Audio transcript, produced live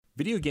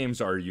Video games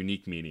are a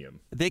unique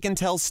medium. They can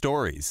tell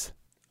stories,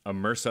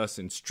 Immerse us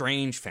in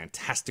strange,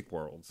 fantastic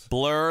worlds.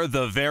 blur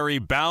the very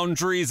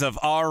boundaries of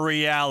our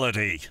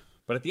reality.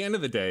 But at the end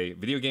of the day,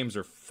 video games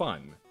are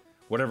fun.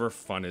 Whatever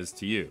fun is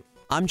to you.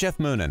 I'm Jeff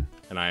Moonen.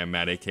 And I am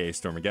Matt, a.k.a.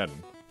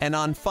 Stormageddon. And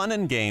on Fun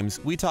and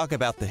Games, we talk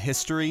about the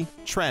history,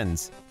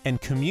 trends,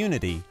 and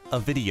community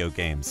of video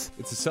games.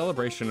 It's a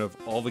celebration of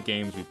all the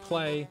games we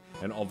play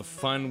and all the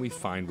fun we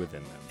find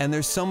within them. And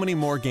there's so many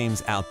more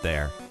games out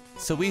there.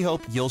 So we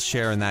hope you'll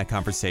share in that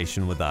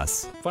conversation with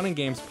us. Fun and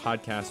Games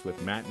podcast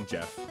with Matt and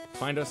Jeff.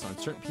 Find us on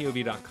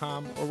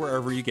certainpov.com or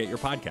wherever you get your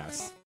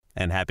podcasts.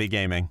 And happy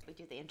gaming. We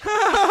do the intro.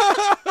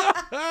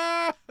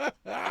 Oh,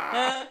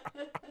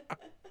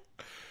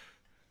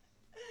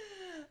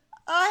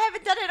 I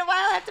haven't done it in a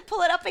while. I have to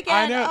pull it up again.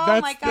 I know. Oh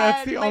my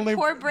God, my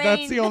poor brain.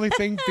 That's the only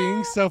thing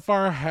being so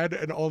far ahead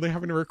and only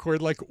having to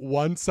record like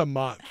once a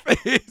month.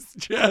 It's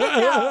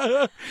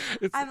just,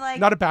 it's I'm like,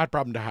 not a bad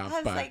problem to have.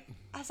 I but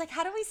was like,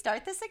 how do we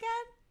start this again?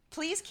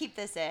 Please keep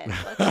this in.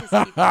 Let's just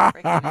keep it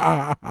freaking in.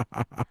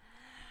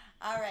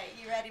 All right,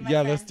 you ready, my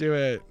friend? let's do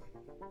it.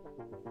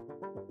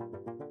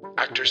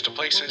 Actors to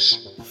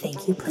places.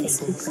 Thank you,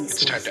 places.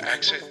 It's time to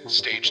exit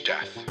stage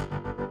death.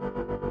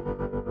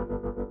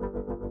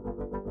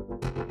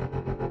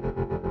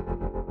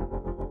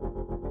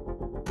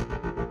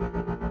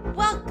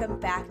 Welcome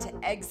back to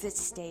Exit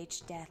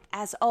Stage Death.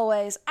 As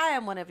always, I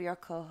am one of your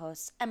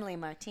co-hosts, Emily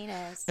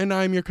Martinez. And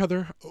I'm your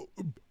other.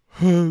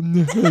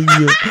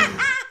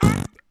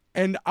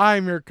 And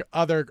I'm your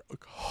other.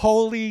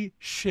 Holy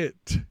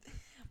shit.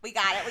 We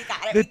got it.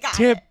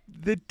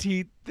 The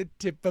teeth, the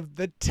tip of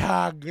the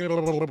tongue.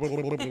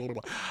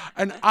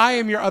 And I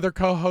am your other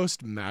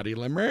co-host, Maddie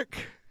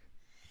Limerick.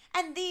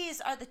 And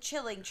these are the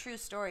chilling true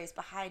stories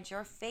behind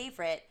your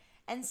favorite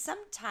and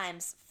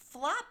sometimes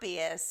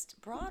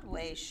floppiest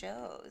Broadway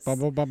shows.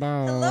 Hello,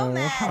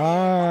 Maddie.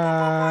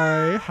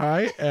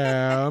 Hi,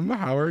 Em.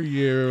 How are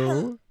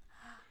you?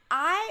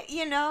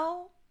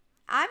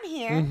 I'm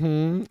here.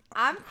 Mm-hmm.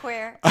 I'm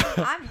queer.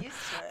 I'm used to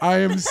it. I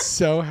am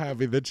so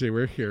happy that you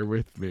were here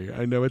with me.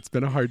 I know it's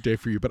been a hard day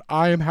for you, but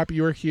I am happy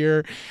you are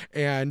here.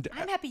 And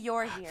I'm happy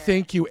you're here.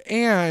 thank you.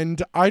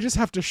 And I just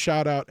have to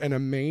shout out an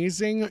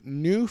amazing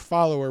new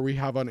follower we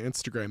have on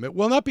Instagram. It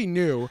will not be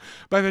new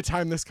by the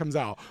time this comes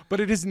out, but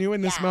it is new in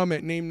this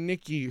moment, named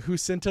Nikki, who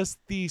sent us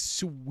the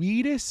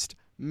sweetest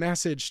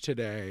message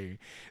today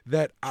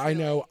that I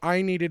know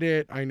I needed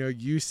it. I know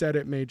you said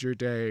it made your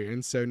day.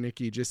 And so,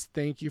 Nikki, just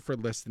thank you for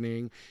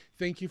listening.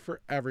 Thank you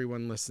for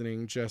everyone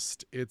listening.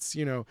 Just, it's,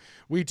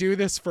 we do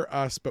this for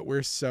us, but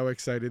we're so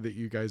excited that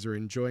you guys are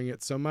enjoying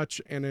it so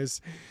much and is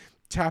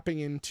tapping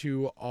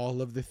into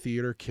all of the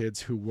theater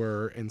kids who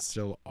were and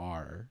still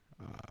are.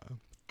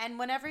 And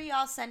whenever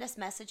y'all send us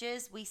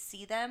messages, we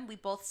see them. We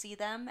both see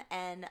them.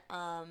 And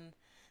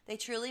they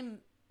truly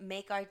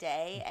make our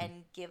day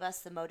and give us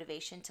the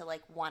motivation to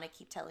want to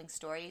keep telling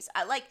stories.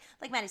 Like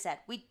Maddie said,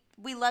 we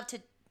love to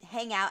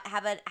hang out,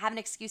 have an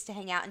excuse to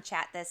hang out and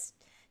chat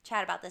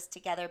about this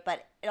together,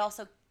 but it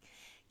also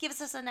gives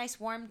us a nice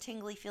warm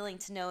tingly feeling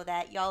to know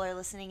that y'all are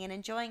listening and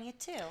enjoying it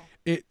too.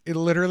 It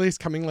literally is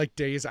coming like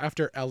days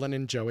after Ellen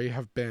and Joey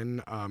have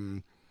been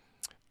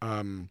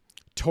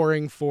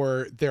touring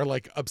for their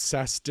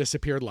obsessed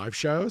disappeared live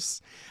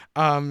shows.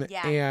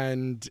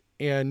 And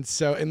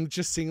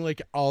just seeing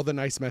all the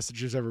nice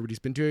messages everybody's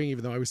been doing,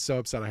 even though I was so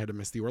upset I had to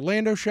miss the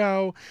Orlando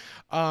show.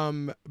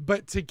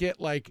 But to get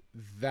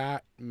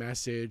that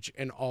message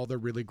and all the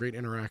really great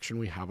interaction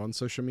we have on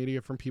social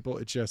media from people,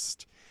 it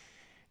just,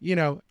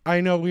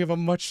 I know we have a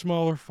much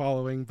smaller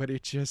following, but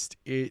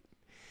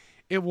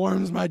it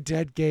warms my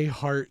dead gay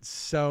heart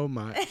so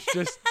much,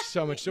 just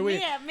so much. So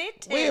me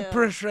too. We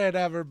appreciate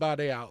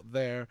everybody out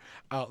there.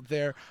 We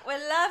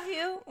love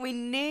you. We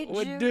need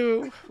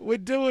you. We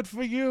do it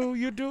for you.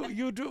 You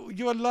do.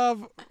 Your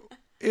love.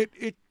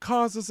 It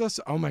causes us.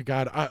 Oh my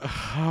God. I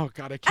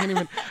can't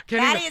even.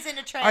 Maddie is in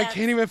a trance. I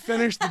can't even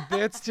finish the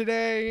bits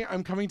today.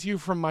 I'm coming to you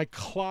from my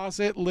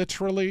closet,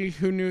 literally.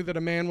 Who knew that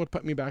a man would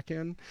put me back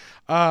in?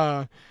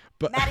 But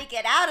Maddie,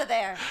 get out of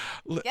there.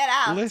 Get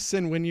out.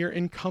 Listen, when you're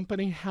in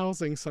company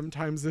housing,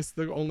 sometimes this is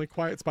the only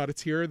quiet spot.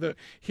 It's here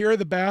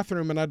the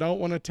bathroom, and I don't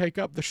want to take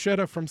up the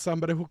shitta from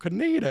somebody who could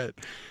need it.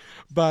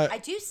 But I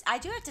do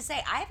have to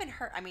say, I haven't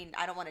heard,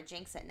 I don't want to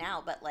jinx it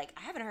now, but I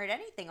haven't heard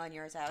anything on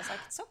yours. I was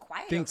it's so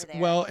quiet over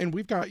there. Well, and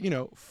we've got,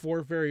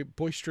 4 very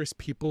boisterous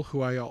people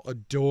who I all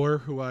adore,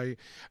 who I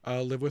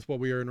live with while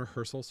we are in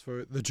rehearsals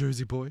for the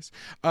Jersey Boys.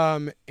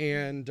 They're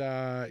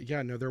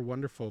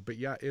wonderful. But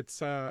yeah,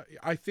 it's,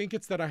 I think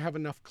it's that I have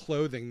enough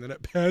clothing that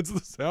it pads the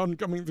sound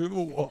coming through the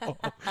wall.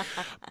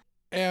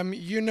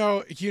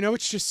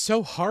 It's just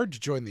so hard to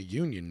join the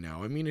union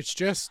now. I mean, it's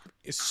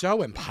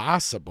so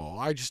impossible.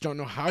 I just don't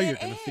know how you're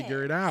going to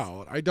figure it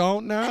out. I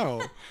don't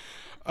know.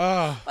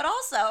 But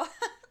also,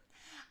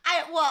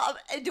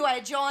 do I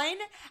join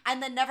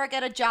and then never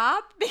get a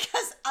job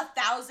because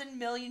 1,000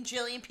 million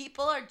jillion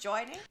people are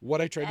joining?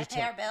 What I tried to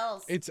tell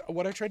bills. It's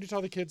what I tried to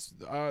tell the kids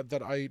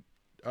that I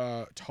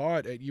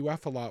taught at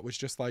UF a lot was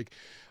just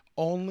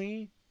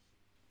only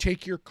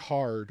take your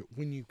card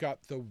when you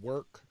got the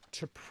work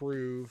to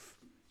prove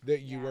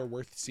that you are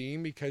worth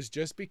seeing, because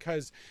just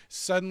because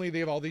suddenly they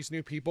have all these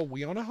new people,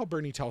 we all know how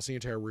Bernie Telsey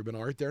and Tara Rubin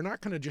are. They're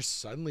not going to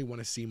just suddenly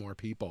want to see more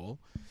people.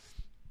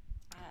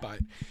 But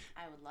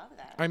I would love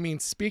that. I mean,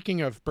 speaking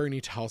of Bernie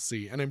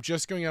Telsey, and I'm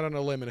just going out on a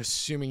limb and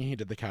assuming he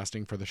did the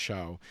casting for the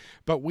show,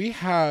 but we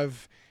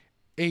have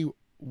a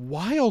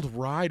wild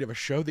ride of a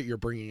show that you're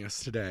bringing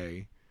us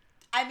today.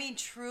 I mean,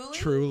 truly.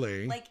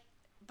 Truly.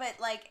 But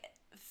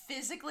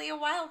physically a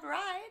wild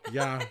ride.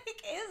 Yeah.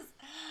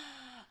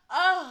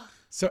 Oh.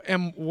 So,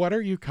 Em, what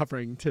are you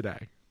covering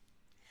today?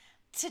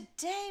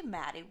 Today,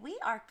 Maddie, we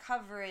are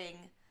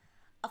covering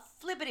a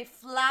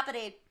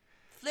flippity-floppity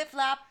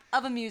flip-flop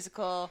of a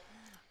musical.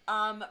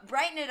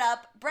 Brightening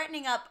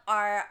up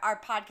our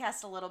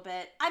podcast a little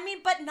bit. I mean,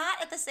 but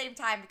not at the same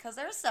time, because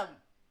there was some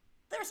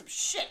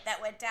shit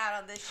that went down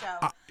on this show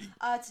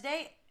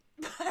today.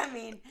 I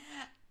mean,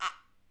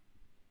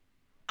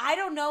 I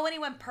don't know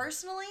anyone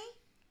personally.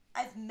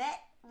 I've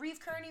met Reeve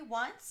Kearney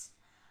once,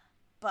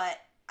 but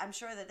I'm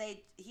sure that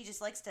he just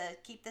likes to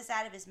keep this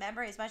out of his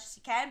memory as much as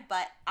he can.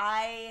 But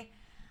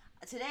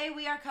today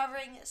we are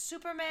covering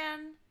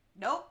Superman.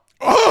 Nope.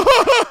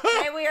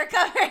 Today we are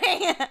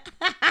covering.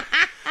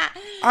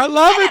 I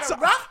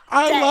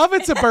love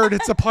it's a bird,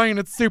 it's a plane,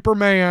 it's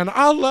Superman.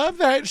 I love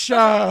that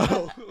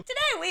show.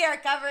 Today we are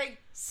covering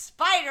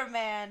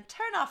Spider-Man.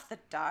 Turn off the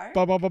dark.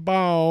 Ba ba ba ba.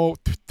 Wow.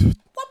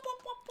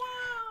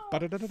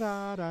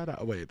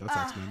 Oh, wait, that's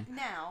X-Men.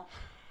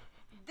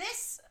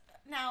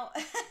 Now,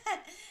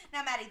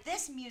 Maddie,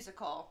 this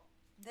musical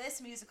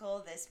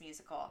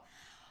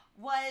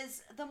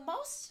was the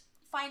most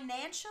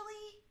financially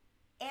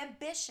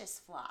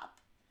ambitious flop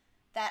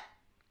that,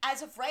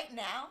 as of right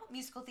now,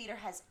 musical theater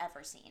has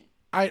ever seen.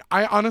 I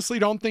honestly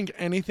don't think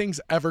anything's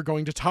ever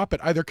going to top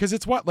it either, because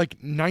it's like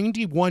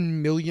 $91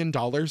 million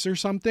or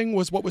something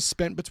was what was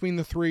spent between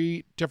the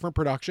 3 different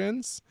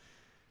productions.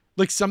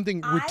 Like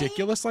something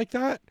ridiculous like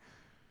that.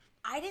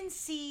 I didn't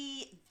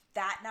see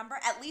that number,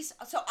 at least.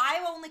 So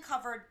I only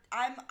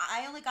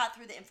got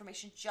through the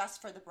information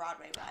just for the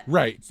Broadway run.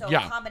 Right. So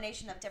yeah. A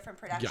combination of different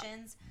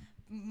productions,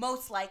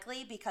 most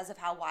likely because of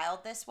how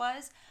wild this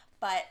was.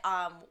 But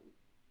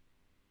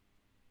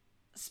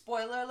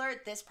spoiler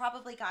alert, this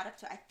probably got up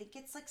to, I think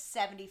it's like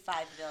 $75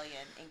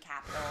 million in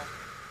capital,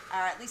 or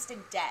at least in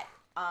debt,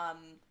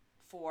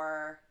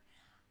 for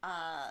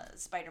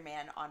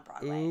Spider-Man on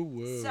Broadway. Ooh,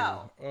 whoa.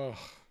 So ugh.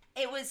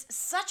 It was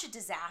such a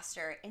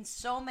disaster in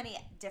so many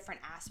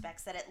different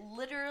aspects that it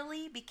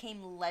literally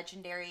became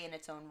legendary in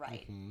its own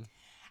right. Mm-hmm.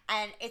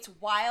 And it's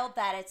wild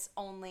that it's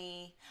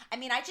only, I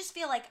mean, I just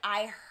feel like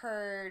I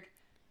heard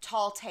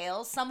tall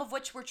tales, some of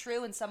which were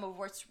true and some of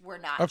which were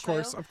not true.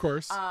 Of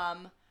course.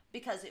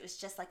 Because it was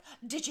just like,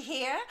 did you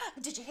hear?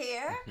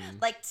 Mm-hmm.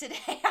 Like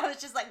today, I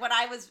was just like, when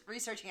I was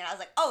researching it, I was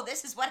like, oh,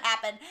 this is what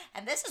happened,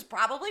 and this is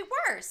probably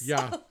worse.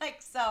 Yeah.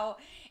 So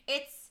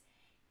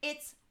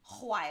it's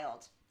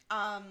wild.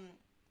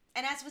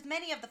 And as with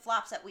many of the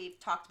flops that we've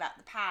talked about in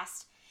the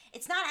past,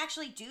 it's not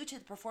actually due to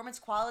the performance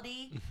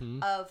quality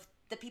of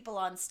the people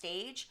on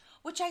stage,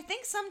 which I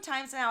think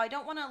sometimes now, I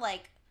don't want to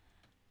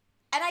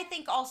and I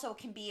think also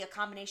can be a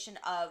combination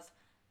of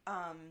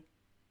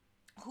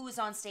who's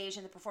on stage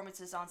and the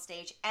performances on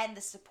stage and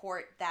the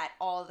support that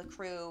all the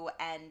crew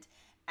and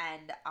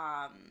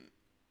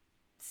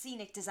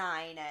scenic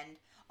design and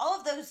all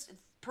of those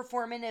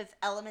performative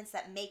elements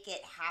that make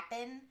it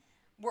happen.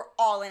 We're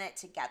all in it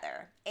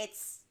together.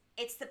 It's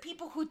the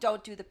people who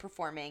don't do the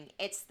performing.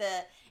 It's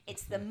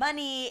the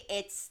money.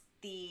 It's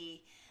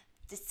the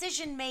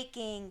decision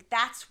making.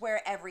 That's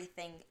where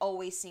everything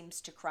always seems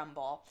to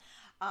crumble.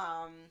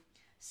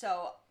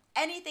 So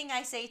anything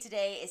I say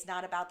today is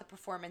not about the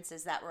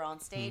performances that were on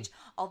stage.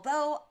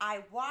 Although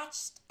I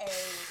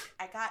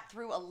got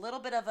through a little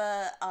bit of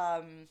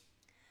a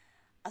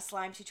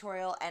slime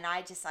tutorial, and I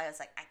was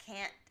like, I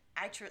can't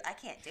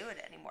do it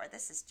anymore.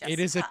 This is just. It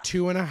is tough. a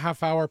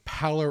 2.5 hour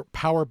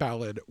power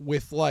ballad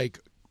with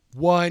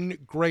one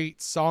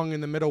great song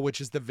in the middle,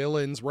 which is the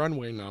villain's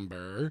runway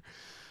number.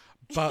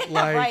 But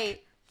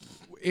right.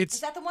 Is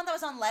that the one that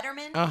was on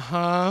Letterman?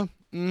 Uh-huh.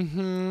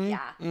 Mm-hmm.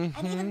 Yeah. Mm-hmm.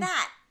 And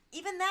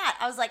even that,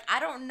 I was like, I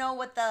don't know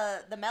what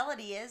the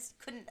melody is.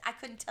 I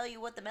couldn't tell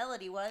you what the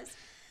melody was.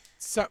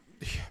 So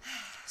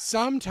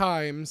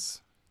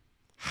sometimes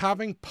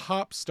having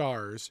pop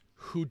stars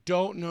who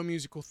don't know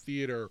musical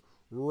theater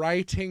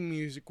writing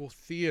musical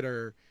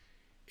theater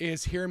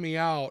is, hear me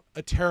out,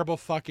 a terrible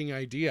fucking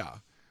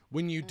idea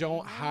when you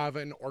don't have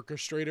an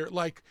orchestrator.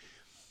 Like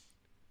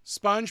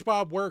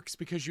SpongeBob works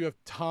because you have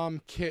Tom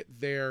Kitt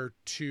there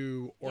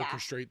to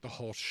orchestrate the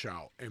whole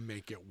show and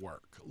make it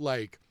work.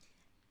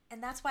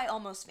 And that's why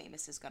Almost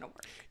Famous is going to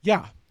work.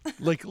 Yeah.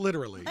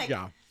 Literally.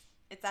 Yeah.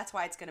 That's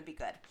why it's going to be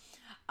good.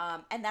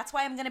 And that's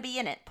why I'm going to be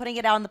in it. Putting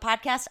it out on the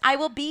podcast. I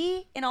will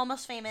be in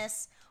Almost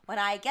Famous. When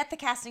I get the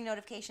casting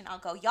notification, I'll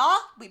go, y'all,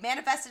 we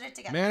manifested it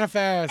together.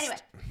 Manifest. Anyway,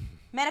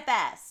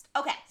 manifest.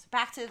 Okay, so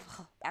back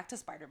to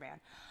Spider-Man.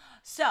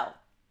 So,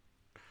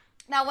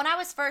 now when I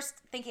was first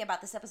thinking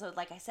about this episode,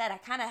 like I said, I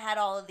kind of had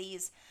all of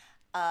these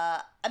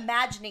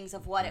imaginings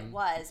of what it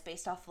was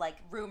based off like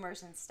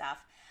rumors and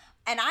stuff.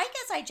 And I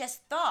guess I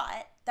just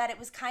thought that it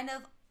was kind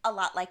of a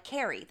lot like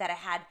Carrie, that it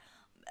had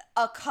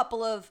a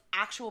couple of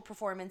actual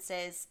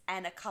performances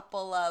and a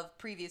couple of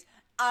previews.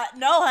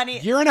 No, honey.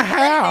 Year and a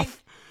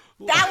half.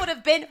 That would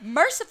have been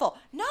merciful.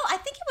 No, I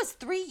think it was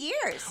 3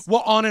 years.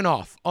 Well, on and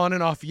off,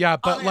 yeah.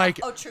 But like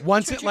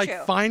once true, it like true.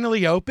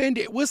 finally opened,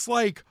 it was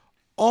like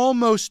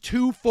almost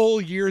 2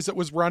 full years it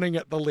was running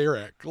at the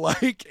Lyric.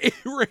 Like it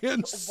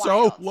ran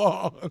so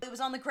long. It was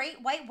on the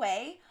Great White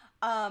Way.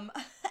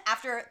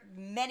 After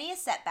many a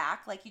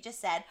setback, like you just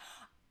said,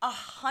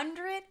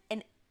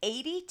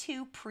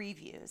 182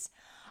 previews.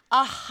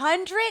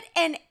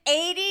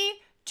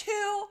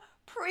 182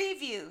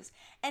 previews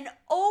and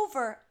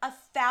over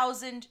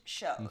 1,000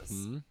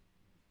 shows.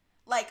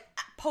 Like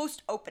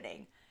post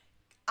opening.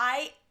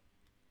 When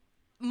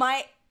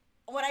I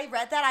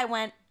read that, I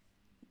went,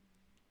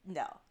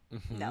 no,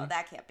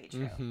 that can't be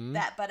true.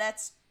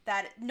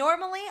 That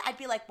normally I'd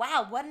be like,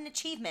 wow, what an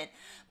achievement.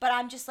 But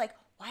I'm just like,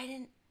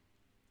 why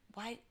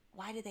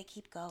did they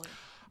keep going?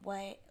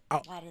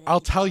 I'll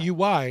tell you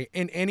why.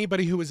 And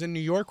anybody who was in New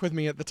York with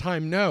me at the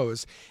time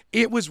knows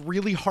it was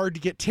really hard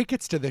to get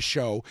tickets to the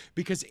show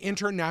because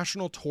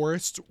international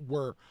tourists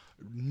were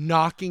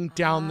knocking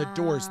down the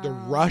doors. The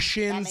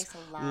Russians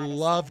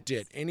loved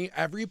it.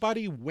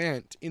 Everybody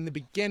went in the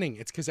beginning.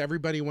 It's because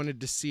everybody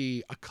wanted to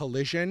see a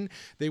collision.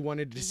 They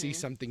wanted to see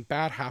something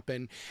bad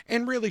happen.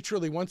 And really,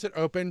 truly, once it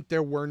opened,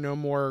 there were no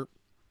more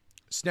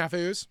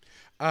snafus.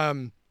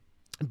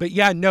 But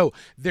yeah, no,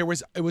 it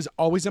was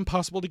always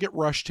impossible to get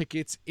rush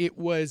tickets. It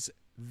was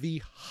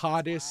the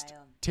hottest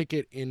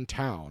ticket in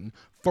town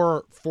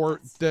for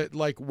the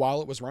like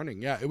while it was running.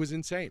 Yeah, it was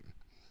insane.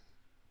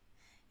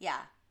 Yeah.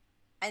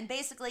 And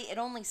basically it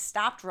only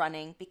stopped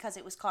running because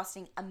it was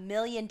costing $1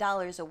 million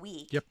a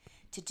week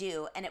to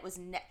do, and it was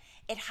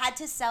it had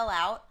to sell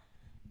out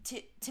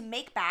to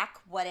make back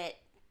what it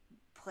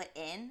put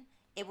in.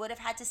 It would have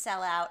had to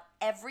sell out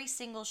every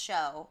single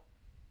show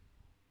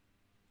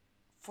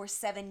for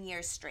 7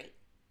 years straight.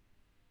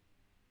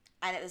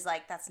 And it was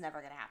like, that's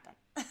never going to happen.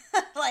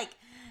 Like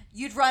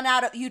you'd run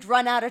out of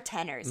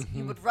tenors.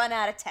 You would run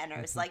out of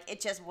tenors. Like it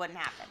just wouldn't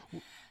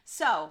happen.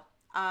 So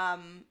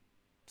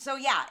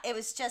yeah, it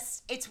was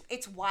just,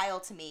 it's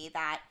wild to me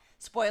that,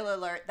 spoiler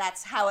alert,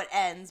 that's how it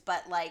ends.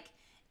 But like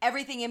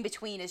everything in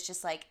between is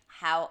just like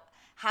how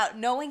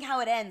knowing how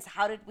it ends,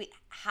 how did we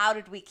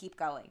keep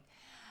going?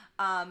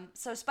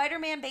 So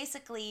Spider-Man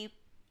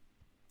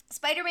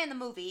the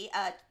movie,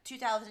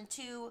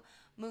 2002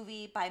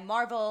 movie by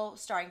Marvel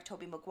starring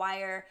Tobey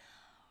Maguire,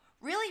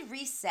 really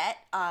reset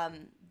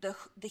the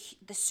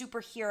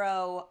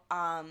superhero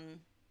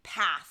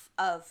path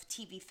of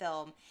TV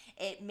film.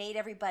 It made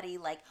everybody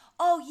like,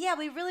 oh yeah,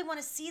 we really want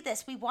to see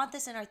this. We want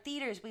this in our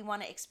theaters. We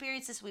want to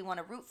experience this. We want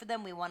to root for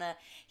them. We want to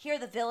hear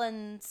the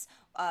villains'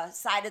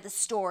 side of the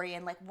story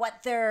and like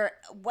what they're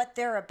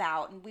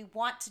about. And we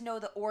want to know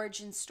the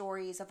origin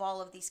stories of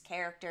all of these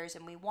characters.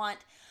 And we want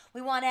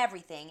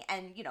everything.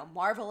 And, you know,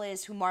 Marvel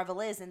is who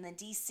Marvel is, and then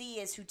DC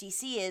is who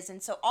DC is.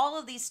 And so all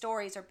of these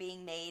stories are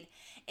being made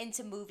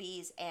into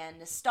movies, and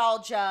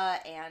nostalgia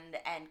and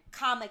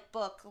comic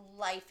book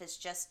life is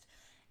just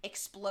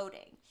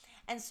exploding.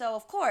 And so,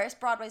 of course,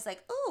 Broadway's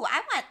like, ooh,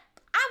 I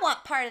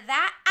want part of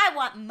that. I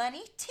want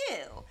money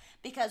too,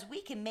 because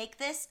we can make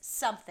this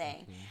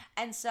something.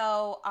 And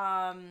so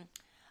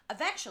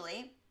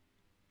eventually,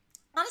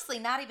 honestly,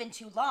 not even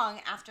too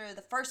long after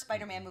the first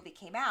Spider-Man movie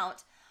came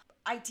out,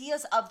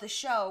 ideas of the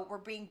show were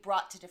being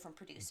brought to different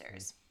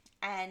producers.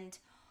 And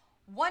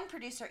one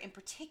producer in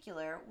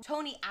particular,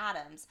 Tony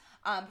Adams.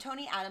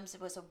 Tony Adams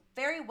was a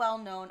very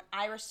well-known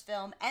Irish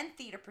film and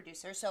theater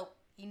producer, so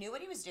he knew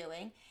what he was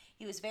doing.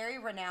 He was very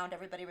renowned.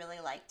 Everybody really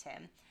liked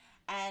him.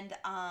 And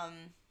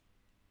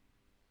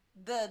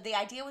the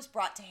idea was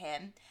brought to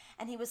him,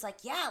 and he was like,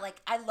 yeah,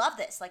 like, I love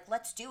this. Like,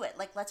 let's do it.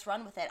 Like, let's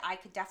run with it. I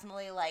can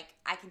definitely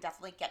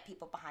get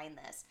people behind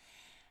this.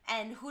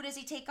 And who does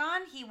he take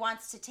on? He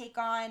wants to take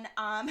on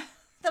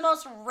the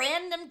most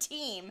random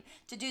team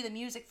to do the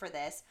music for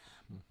this,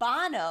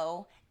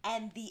 Bono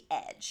and The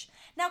Edge.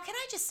 Now, can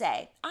I just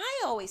say,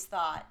 I always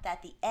thought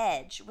that The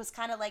Edge was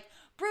kind of like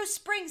Bruce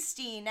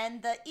Springsteen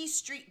and the East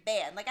Street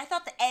Band. Like, I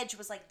thought The Edge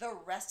was like the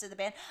rest of the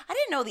band. I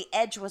didn't know The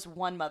Edge was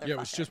one motherfucker. Yeah, it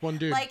was just one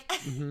dude. Like, I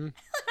was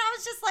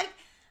like,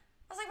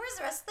 where's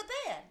the rest of the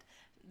band?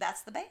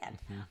 That's the band.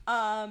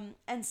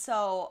 And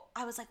so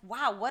I was like,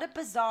 wow, what a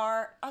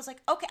bizarre. I was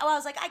like, okay. Well, I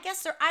was like, I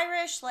guess they're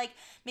Irish. Like,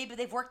 maybe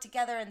they've worked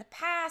together in the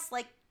past.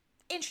 Like,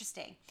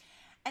 interesting.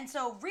 And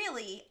so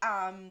really,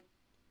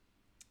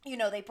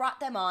 they brought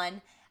them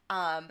on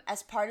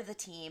as part of the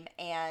team.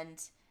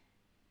 And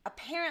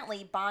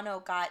apparently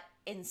Bono got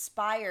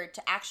inspired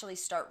to actually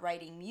start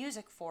writing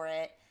music for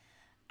it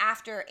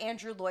after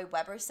Andrew Lloyd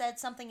Webber said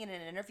something in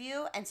an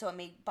interview, and so it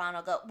made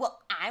Bono go, well,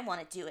 I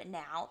want to do it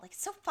now. Like,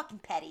 it's so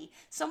fucking petty.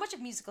 So much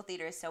of musical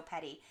theater is so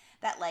petty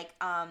that, like,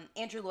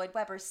 Andrew Lloyd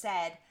Webber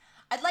said,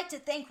 I'd like to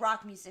thank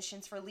rock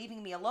musicians for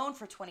leaving me alone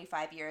for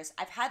 25 years.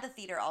 I've had the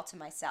theater all to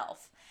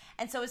myself.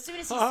 And so as soon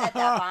as he said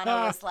that,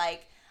 Bono was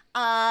like,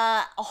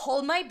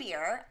 hold my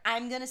beer.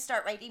 I'm going to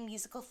start writing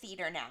musical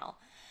theater now.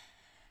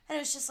 And it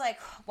was just like,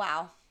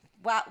 wow,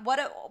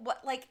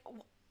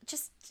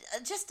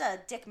 just a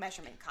dick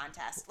measurement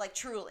contest. Like,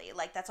 truly,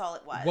 like, that's all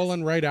it was. Well,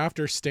 and right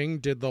after, Sting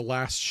did The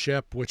Last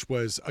Ship, which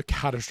was a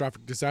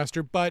catastrophic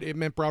disaster, but it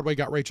meant Broadway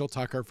got Rachel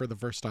Tucker for the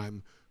first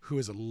time, who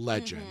is a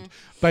legend.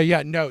 Mm-hmm. But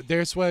yeah, no,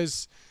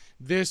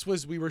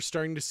 we were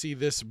starting to see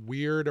this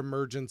weird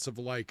emergence of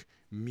like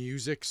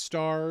music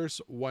stars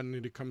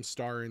wanting to come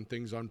star in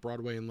things on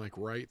Broadway and like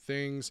write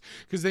things.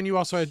 Because then you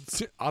also had,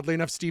 oddly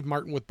enough, Steve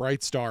Martin with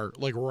Bright Star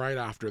like right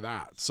after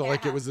that. So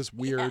like it was this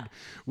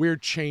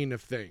weird chain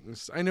of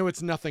things. I know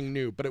it's nothing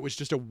new, but it was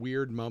just a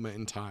weird moment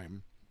in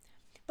time.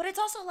 But it's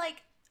also like,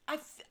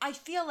 I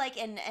feel like,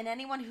 and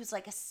anyone who's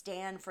like a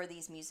stan for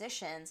these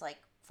musicians, like,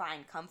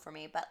 fine, come for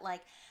me. But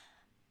like,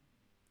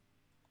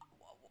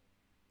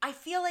 I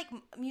feel like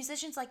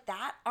musicians like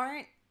that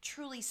aren't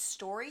truly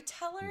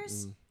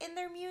storytellers in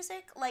their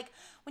music. Like,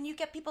 when you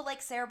get people like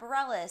Sarah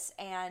Bareilles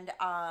and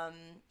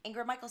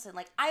Ingrid Michaelson,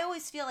 like, I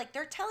always feel like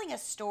they're telling a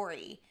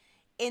story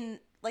in,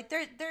 like,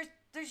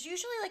 there's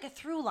usually like a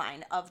through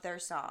line of their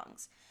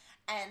songs.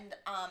 And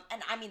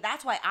I mean,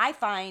 that's why I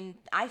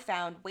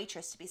found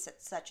Waitress to be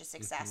such a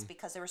success,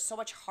 because there was so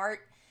much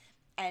heart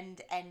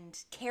and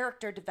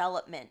character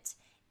development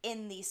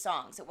in these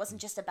songs. It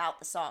wasn't just about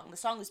the song. The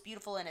song was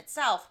beautiful in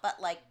itself,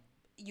 but like,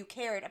 you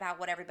cared about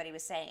what everybody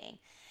was saying.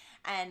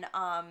 And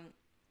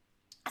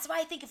that's why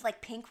I think if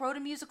like Pink wrote a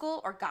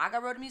musical or Gaga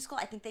wrote a musical,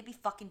 I think they'd be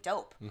fucking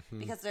dope,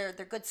 because they're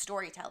good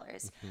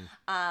storytellers.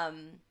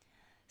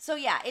 So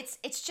yeah,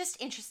 it's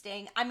just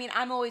interesting. I mean,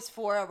 I'm always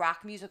for a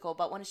rock musical,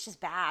 but when it's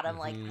just bad, I'm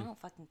like, I don't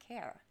fucking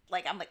care.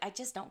 Like, I'm like, I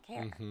just don't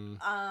care.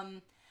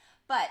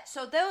 But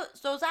so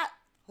those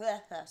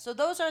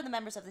are the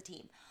members of the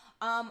team.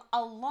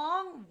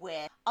 Along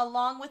with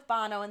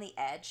Bono and The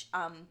Edge,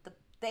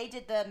 they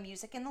did the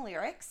music and the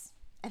lyrics,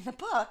 and the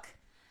book.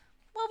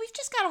 Well, we've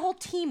just got a whole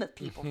team of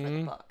people for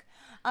the book.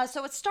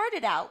 So it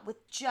started out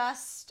with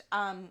just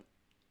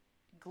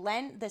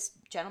this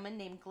gentleman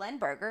named Glenn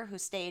Berger, who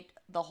stayed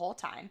the whole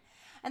time,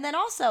 and then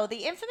also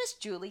the infamous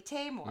Julie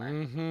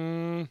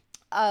Taymor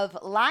of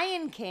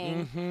Lion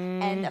King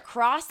and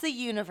Across the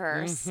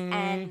Universe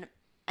and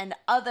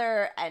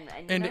other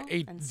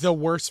the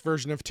worst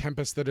version of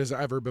Tempest that has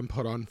ever been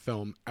put on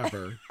film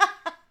ever.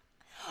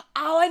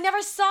 Oh, I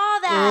never saw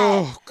that.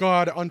 Oh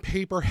God! On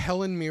paper,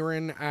 Helen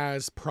Mirren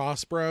as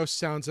Prospero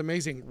sounds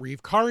amazing.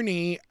 Reeve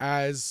Carney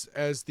as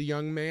the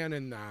young man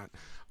in that.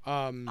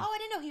 I didn't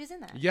know he was in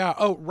that. Yeah.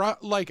 Oh,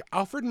 like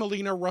Alfred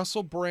Molina,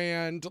 Russell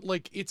Brand.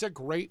 Like, it's a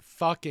great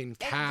fucking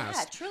cast.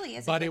 Yeah, it truly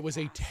is. But it was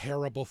a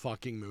terrible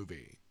fucking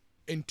movie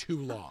and too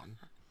long.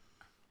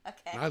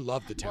 Okay. I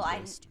love The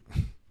Tempest.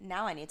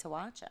 Now I need to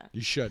watch it.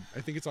 You should.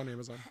 I think it's on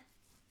Amazon.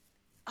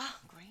 Oh,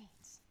 great.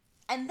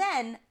 And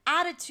then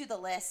added to the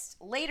list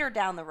later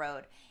down the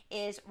road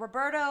is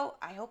Roberto.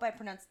 I hope I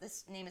pronounced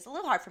this name, is a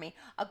little hard for me.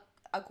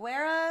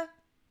 Aguera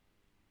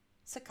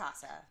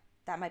Sacasa.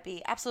 That might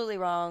be absolutely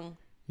wrong,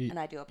 and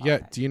I do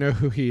apologize. Yeah. Do you know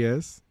who he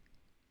is?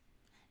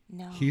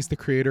 No. He's the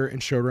creator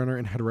and showrunner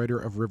and head writer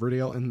of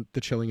Riverdale and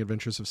The Chilling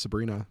Adventures of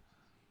Sabrina.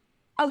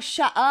 Oh,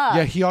 shut up.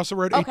 Yeah, he also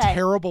wrote a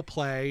terrible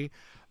play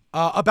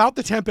about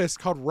The Tempest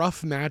called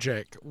Rough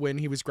Magic when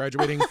he was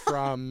graduating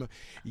from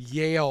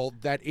Yale.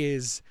 That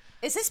is...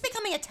 Is this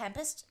becoming a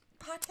Tempest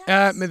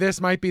podcast? This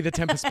might be the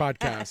Tempest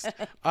podcast.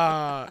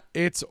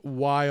 It's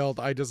wild.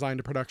 I designed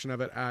a production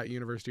of it at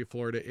University of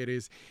Florida. It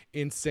is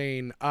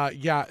insane.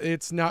 Yeah,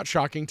 it's not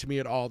shocking to me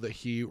at all that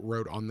he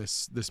wrote on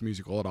this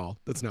musical at all.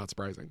 That's not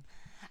surprising.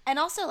 And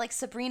also, like,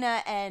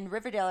 Sabrina and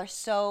Riverdale are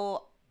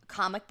so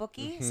comic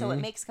booky, so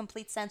it makes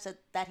complete sense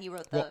that he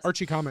wrote those. Well,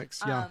 Archie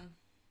Comics, yeah.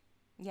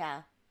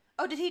 Yeah.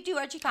 Oh, did he do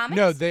Archie Comics?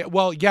 No,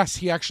 yes,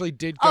 he actually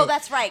did go. Oh,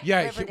 that's right.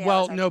 Yeah,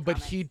 but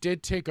he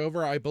did take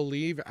over, I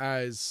believe,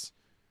 as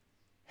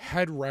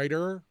head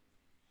writer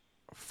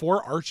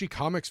for Archie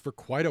Comics for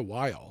quite a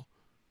while.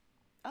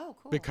 Oh,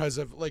 cool. Because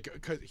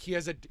he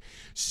has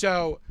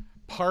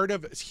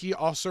he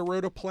also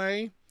wrote a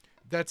play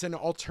that's an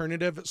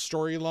alternative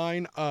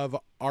storyline of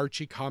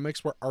Archie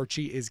Comics where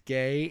Archie is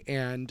gay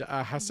and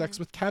has sex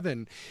with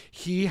Kevin.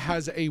 He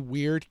has a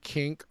weird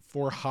kink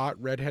for hot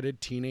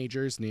redheaded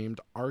teenagers named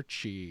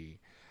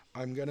Archie.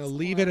 I'm going to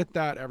leave it at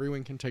that.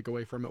 Everyone can take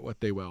away from it what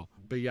they will.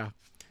 But yeah,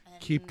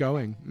 keep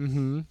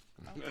going.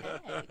 Okay,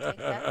 take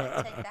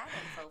that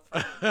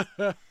info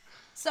from.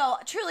 So,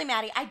 truly,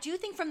 Maddie, I do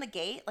think from the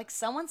gate, like,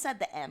 someone said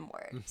the M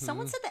word.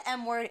 Someone said the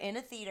M word in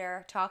a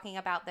theater talking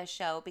about this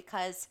show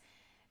because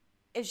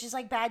it was just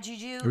like bad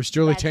juju. It was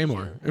Julie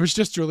Taymor. It was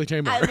just Julie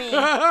Taymor. I mean,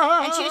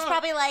 and she was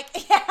probably like,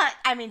 yeah,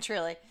 I mean,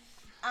 truly.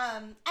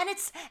 And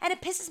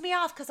it pisses me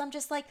off because I'm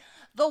just like,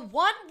 the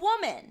one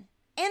woman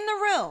in the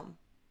room,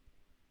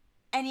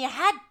 and you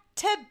had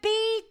to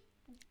be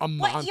a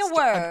monster, what you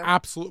were. An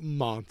absolute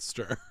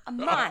monster. A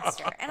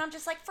monster. And I'm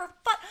just like, I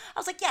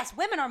was like, yes,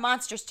 women are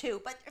monsters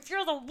too, but if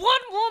you're the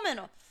one woman,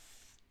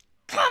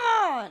 come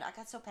on. I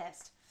got so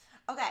pissed.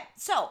 Okay,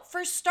 so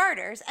for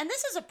starters, and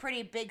this is a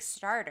pretty big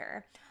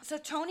starter. So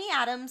Tony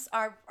Adams,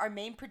 our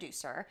main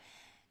producer,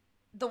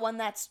 the one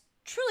that's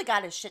truly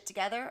got his shit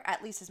together,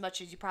 at least as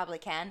much as you probably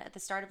can at the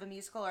start of a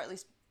musical, or at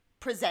least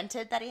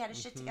presented that he had his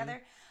shit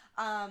together,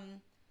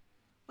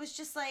 was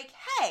just like,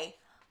 hey,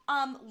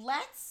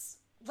 let's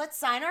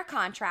sign our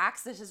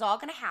contracts. This is all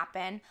going to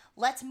happen.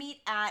 Let's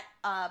meet at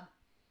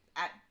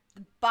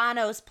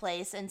Bono's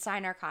place and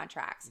sign our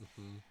contracts.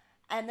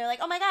 And they're like,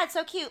 oh my God,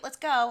 so cute. Let's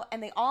go.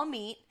 And they all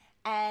meet.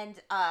 And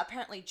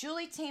apparently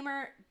Julie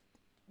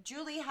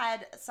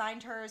had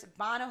signed hers.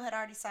 Bono had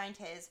already signed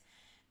his.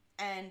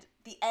 And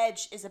the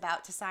Edge is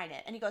about to sign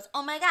it. And he goes,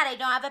 oh my God, I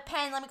don't have a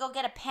pen. Let me go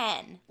get a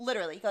pen.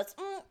 Literally. He goes,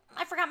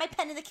 I forgot my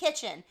pen in the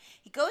kitchen.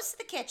 He goes to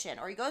the kitchen,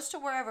 or he goes to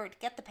wherever to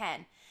get the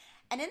pen.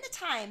 And in the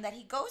time that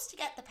he goes to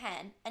get the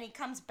pen and he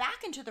comes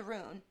back into the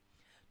room,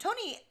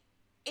 Tony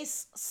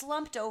is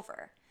slumped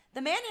over.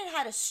 The man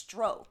had a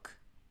stroke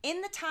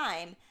in the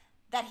time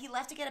that he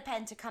left to get a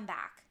pen to come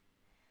back.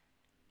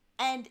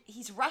 And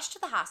he's rushed to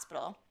the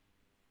hospital.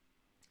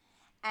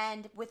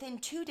 And within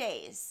 2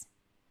 days,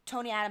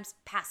 Tony Adams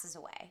passes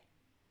away.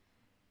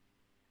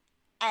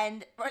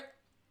 And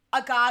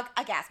agog,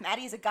 aghast.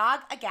 Maddie is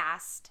agog,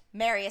 aghast.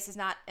 Marius is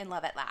not in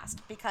love at last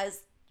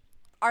because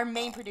our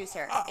main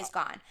producer is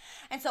gone.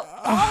 And so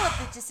all of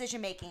the decision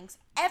makings,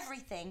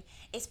 everything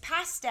is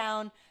passed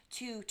down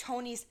to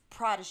Tony's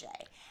protege.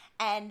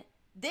 And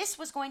this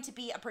was going to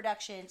be a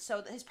production.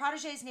 So his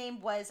protege's name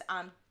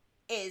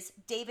is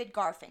David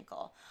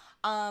Garfinkel.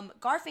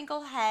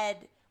 Garfinkel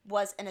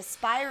was an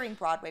aspiring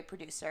Broadway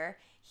producer.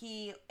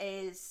 He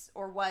is,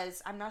 or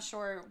was, I'm not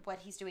sure what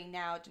he's doing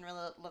now, didn't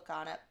really look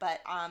on it,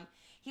 but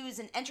he was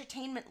an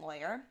entertainment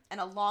lawyer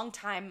and a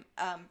longtime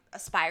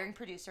aspiring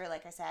producer,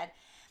 like I said,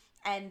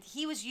 and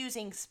he was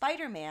using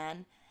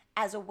Spider-Man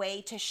as a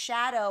way to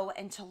shadow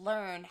and to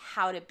learn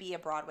how to be a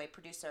Broadway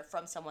producer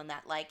from someone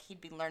that, like,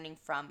 he'd been learning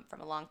from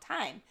a long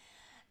time.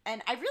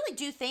 And I really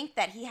do think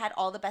that he had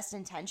all the best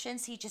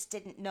intentions, he just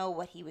didn't know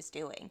what he was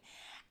doing.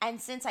 And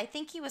since I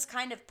think he was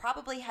kind of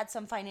probably had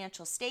some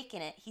financial stake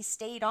in it, he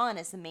stayed on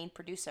as the main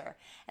producer.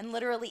 And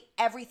literally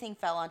everything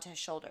fell onto his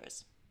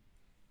shoulders.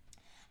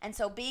 And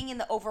so being in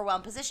the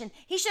overwhelmed position,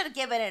 he should have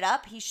given it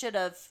up. He should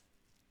have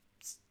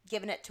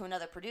given it to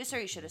another producer.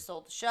 He should have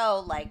sold the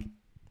show. Like,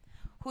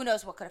 who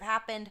knows what could have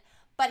happened.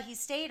 But he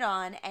stayed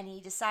on and he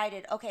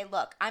decided, okay,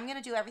 look, I'm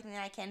going to do everything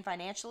that I can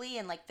financially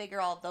and, like,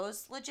 figure all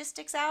those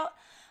logistics out.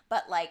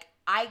 But, like,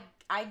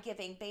 I'm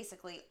giving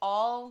basically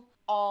all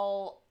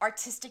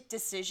artistic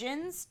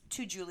decisions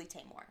to Julie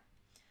Taymor.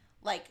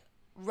 Like,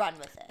 run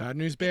with it. Bad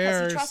news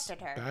bears. Because he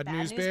trusted her. Bad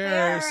news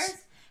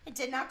bears. It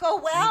did not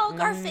go well,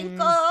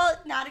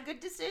 Garfinkel. Not a good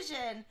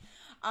decision.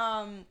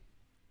 And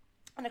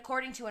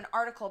according to an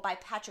article by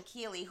Patrick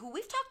Healy, who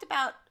we've talked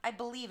about, I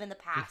believe, in the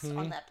past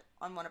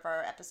on one of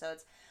our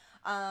episodes,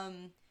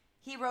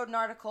 he wrote an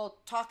article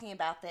talking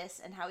about this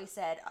and how he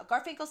said,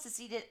 Garfinkel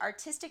succeeded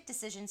artistic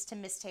decisions to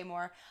Miss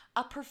Taymor,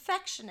 a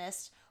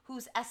perfectionist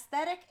whose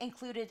aesthetic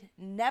included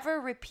never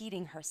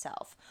repeating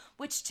herself,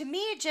 which to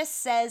me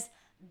just says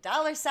 $,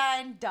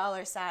 $,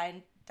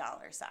 $.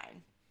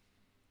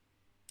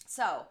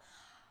 So,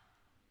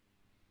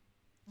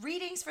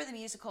 readings for the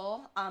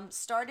musical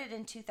started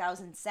in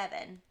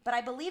 2007, but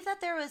I believe that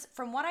there was,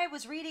 from what I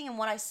was reading and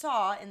what I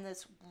saw in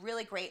this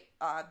really great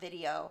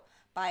video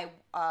by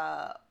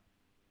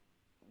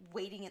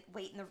Wait in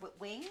the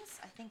Wings,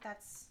 I think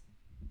that's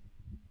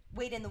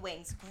Wait in the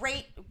Wings.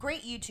 Great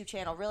YouTube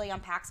channel. Really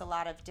unpacks a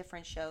lot of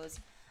different shows.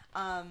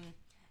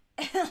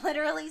 It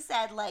literally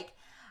said, like,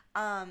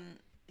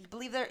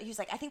 he was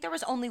like, I think there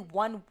was only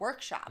one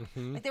workshop.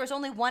 Like, there was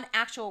only one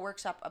actual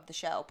workshop of the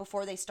show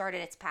before they started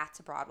its path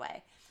to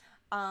Broadway.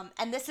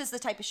 And this is the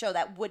type of show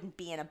that wouldn't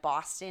be in a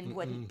Boston,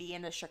 wouldn't be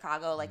in a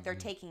Chicago. Like, they're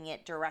taking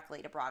it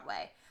directly to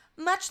Broadway.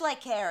 Much like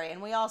Carrie,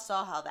 and we all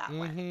saw how that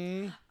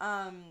went.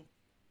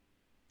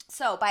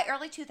 So, by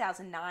early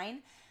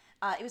 2009,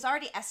 it was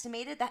already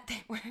estimated that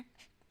they were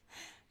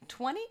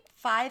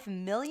 $25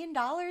 million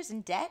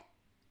in debt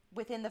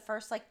within the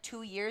first, like,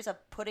 2 years of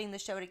putting the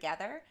show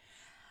together.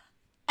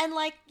 And,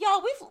 like,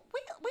 y'all,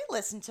 we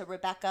listened to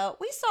Rebecca.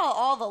 We saw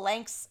all the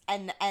lengths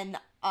and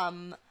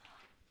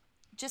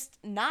just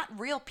not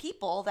real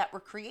people that were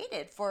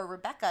created for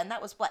Rebecca. And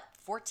that was, what,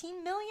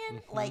 14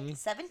 million? Like,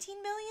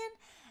 17 million?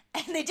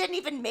 And they didn't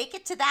even make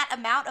it to that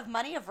amount of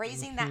money of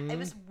raising that. It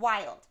was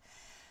wild.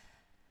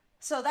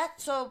 So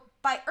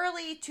by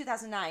early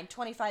 2009,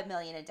 25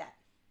 million in debt.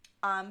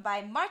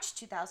 By March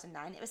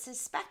 2009, it was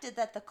suspected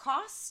that the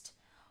cost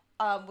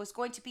was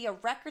going to be a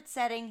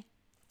record-setting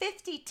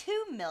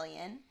 52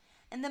 million,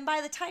 and then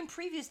by the time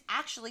previews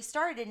actually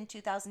started in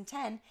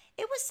 2010,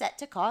 it was set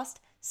to cost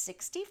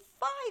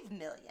 65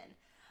 million.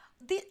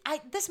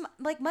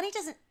 Money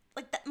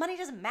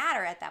doesn't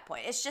matter at that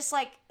point. It's just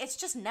like, it's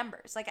just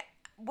numbers. Like,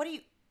 what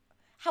is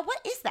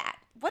that?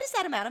 What is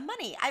that amount of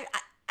money? I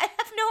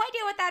have no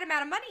idea what that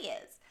amount of money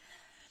is.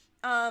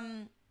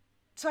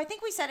 So I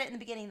think we said it in the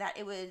beginning that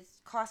it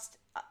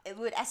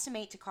would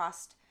estimate to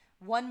cost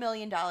 $1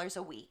 million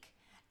a week.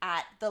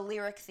 at the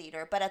Lyric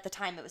Theater, but at the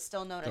time it was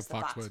still known as the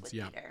Foxwoods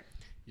Theater.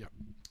 Yep.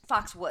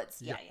 Foxwoods,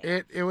 yeah.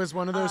 It was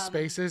one of those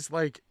spaces,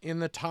 like, in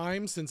the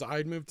time since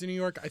I'd moved to New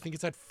York, I think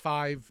it's had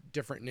 5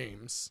 different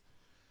names.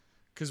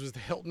 Because it was the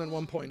Hilton at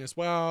one point as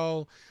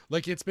well.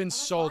 Like, it's been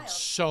sold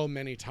so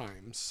many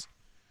times.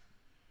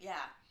 Yeah.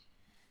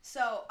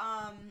 So,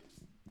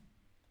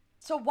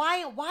 so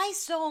why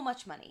so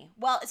much money?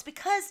 Well, it's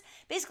because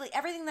basically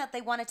everything that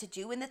they wanted to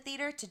do in the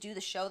theater, to do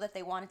the show that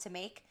they wanted to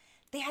make,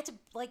 they had to,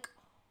 like,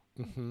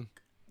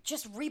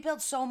 just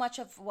rebuild so much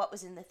of what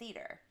was in the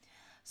theater.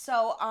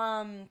 So,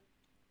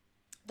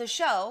 the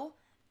show,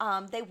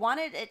 they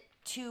wanted it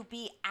to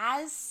be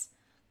as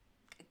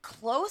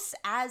close,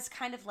 as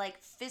kind of like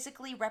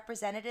physically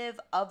representative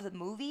of the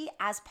movie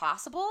as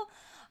possible.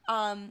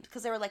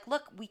 Because they were like,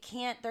 look, we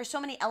can't, there's so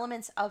many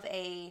elements of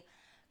a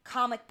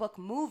comic book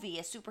movie,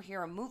 a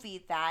superhero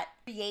movie, that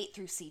create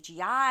through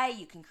CGI,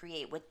 you can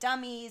create with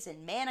dummies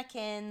and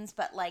mannequins,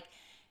 but like,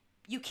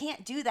 you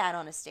can't do that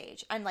on a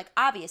stage. And like,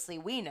 obviously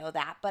we know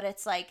that, but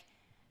it's like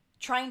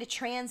trying to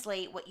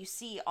translate what you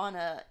see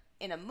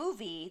in a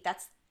movie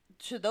that's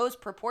to those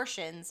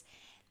proportions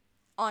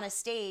on a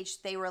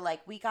stage. They were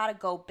like, we gotta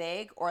go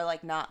big or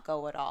like not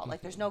go at all.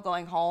 Like, there's no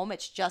going home,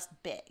 it's just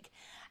big.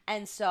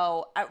 And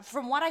so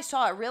from what I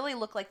saw, it really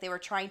looked like they were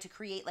trying to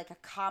create like a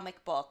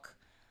comic book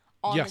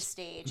on the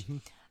stage.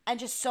 And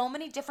just so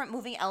many different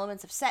moving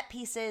elements of set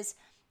pieces,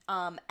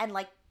 and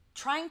like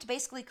trying to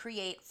basically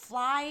create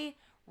fly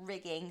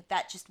rigging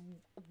that just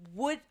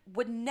would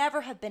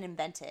never have been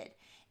invented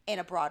in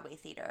a Broadway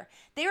theater.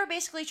 They were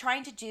basically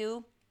trying to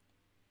do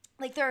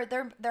like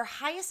their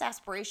highest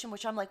aspiration,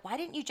 which I'm like, why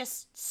didn't you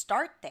just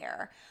start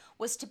there,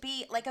 was to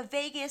be like a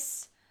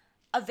Vegas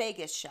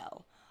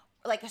show,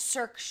 like a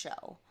Cirque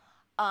show,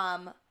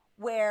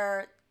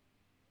 where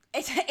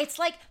it's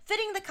like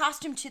fitting the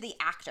costume to the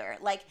actor.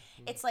 Like,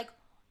 it's like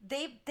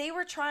they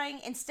were trying,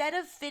 instead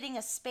of fitting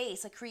a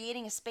space, like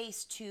creating a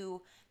space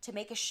to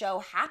make a show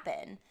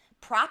happen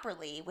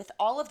properly with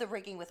all of the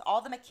rigging, with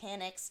all the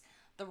mechanics,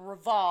 the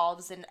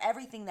revolves and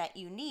everything that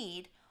you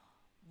need.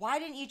 Why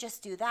didn't you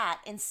just do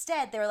that?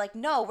 Instead, they were like,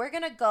 no, we're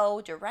going to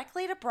go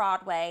directly to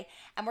Broadway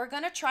and we're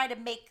going to try to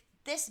make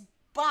this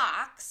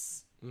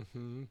box,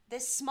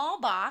 this small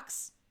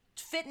box,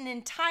 fit an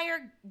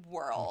entire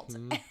world.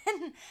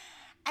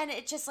 And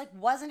it just like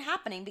wasn't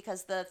happening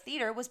because the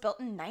theater was built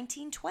in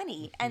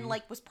 1920 and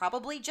like was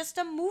probably just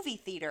a movie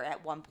theater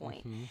at one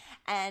point.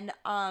 And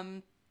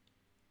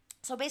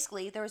so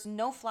basically there was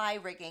no fly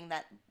rigging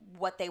that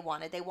what they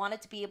wanted. They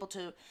wanted to be able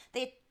to,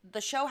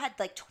 the show had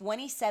like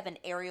 27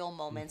 aerial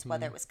moments,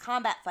 whether it was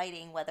combat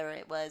fighting, whether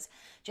it was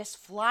just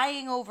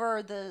flying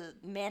over the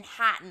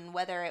Manhattan,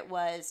 whether it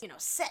was,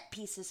 set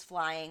pieces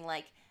flying,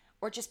 like,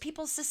 or just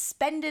people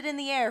suspended in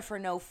the air for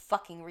no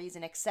fucking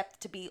reason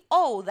except to be,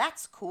 oh,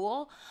 that's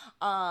cool.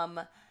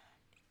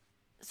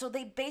 So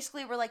they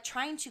basically were like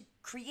trying to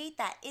create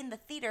that in the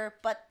theater,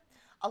 but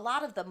a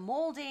lot of the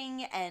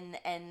molding and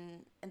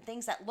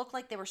things that looked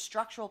like they were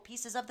structural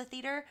pieces of the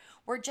theater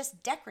were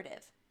just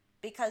decorative,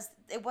 because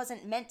it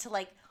wasn't meant to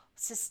like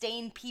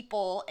sustain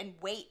people and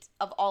weight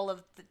of all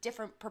of the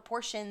different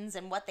proportions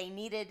and what they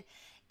needed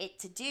it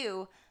to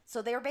do.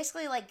 So they were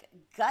basically like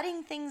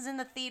gutting things in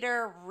the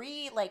theater,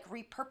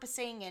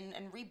 repurposing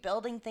and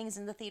rebuilding things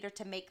in the theater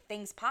to make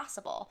things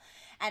possible.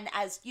 And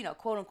as,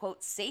 quote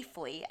unquote,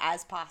 safely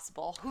as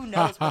possible. Who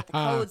knows what the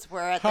codes were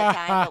at the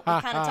time, but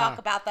we kind of talk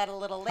about that a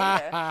little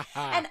later.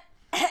 And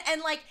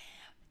like,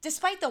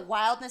 despite the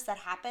wildness that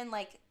happened,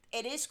 like,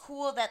 it is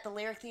cool that the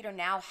Lyric Theater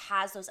now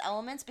has those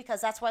elements, because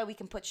that's why we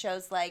can put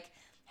shows like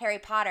Harry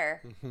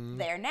Potter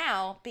there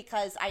now,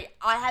 because I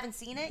haven't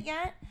seen it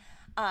yet.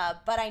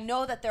 But I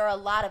know that there are a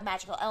lot of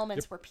magical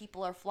elements where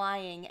people are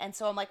flying. And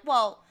so I'm like,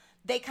 well,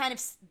 they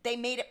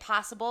made it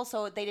possible,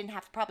 so they didn't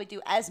have to probably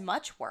do as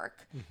much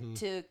work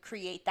to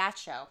create that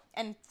show.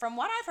 And from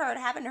what I've heard,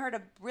 I haven't heard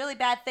a really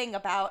bad thing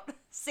about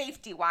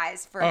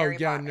safety-wise for Harry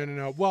Potter.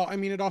 No. Well, I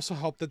mean, it also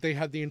helped that they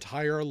had the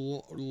entire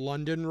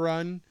London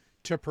run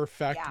to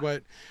perfect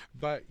what...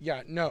 But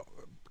yeah, no.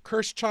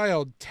 Cursed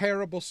Child,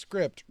 terrible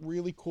script,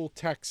 really cool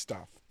tech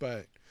stuff.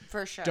 But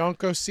for sure, don't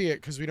go see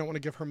it because we don't want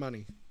to give her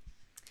money.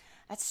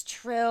 That's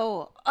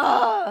true.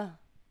 Ugh.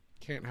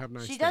 Can't have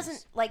nice She things.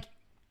 doesn't, like,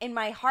 in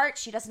my heart,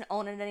 she doesn't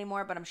own it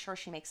anymore, but I'm sure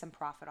she makes some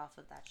profit off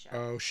of that show.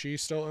 Oh, she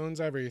still owns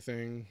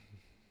everything.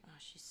 Oh,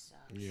 she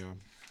sucks. Yeah.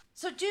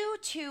 So due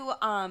to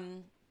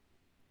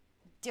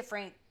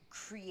different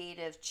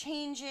creative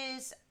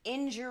changes,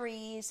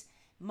 injuries,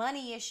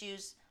 money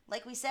issues,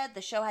 like we said,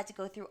 the show had to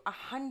go through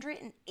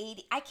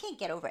 180, I can't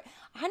get over it,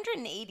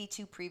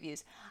 182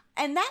 previews.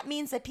 And that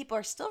means that people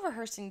are still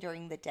rehearsing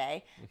during the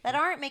day, that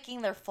aren't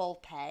making their full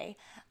pay.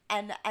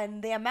 And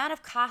the amount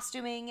of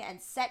costuming and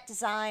set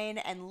design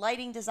and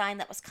lighting design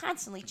that was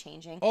constantly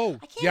changing. Oh,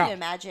 I can't even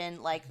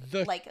imagine, like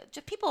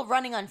just people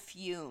running on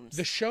fumes.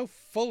 The show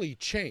fully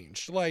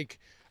changed. Like,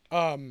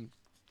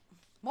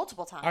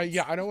 multiple times.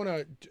 I don't want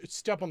to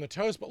step on the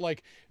toes, but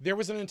like there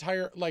was an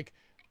entire, like,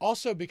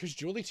 Also, because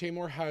Julie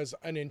Taymor has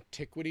an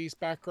antiquities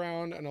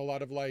background and a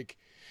lot of like,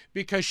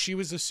 because she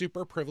was a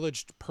super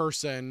privileged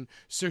person,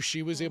 so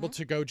she was able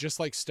to go just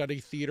like study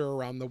theater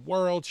around the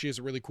world. She has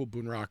a really cool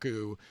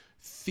bunraku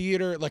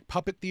theater, like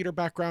puppet theater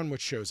background,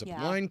 which shows up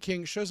in Lion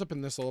King, shows up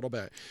in this a little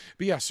bit.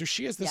 But yeah, so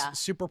she has this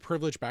super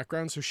privileged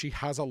background, so she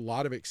has a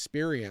lot of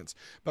experience.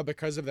 But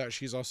because of that,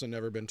 she's also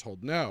never been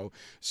told no.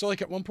 So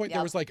like at one point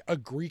there was like a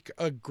Greek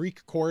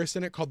chorus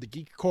in it called the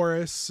Geek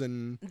Chorus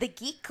and The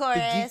Geek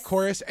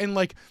Chorus. And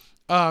like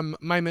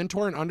my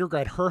mentor in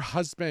undergrad, her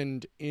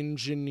husband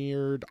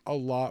engineered a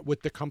lot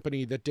with the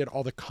company that did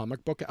all the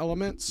comic book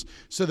elements.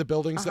 So the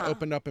buildings that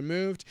opened up and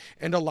moved.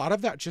 And a lot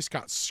of that just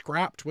got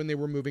scrapped when they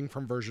were moving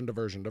from version to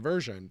version to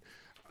version.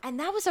 And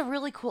that was a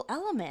really cool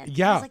element.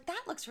 Yeah. I was like,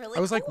 that looks really cool.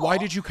 I was like, why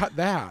did you cut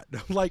that?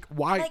 Like,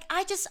 why? Like,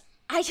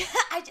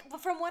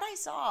 from what I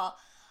saw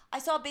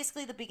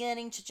basically the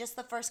beginning to just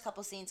the first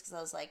couple scenes because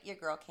I was like, your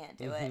girl can't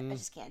do it. I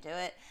just can't do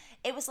it.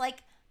 It was like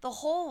the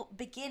whole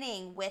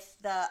beginning with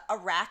the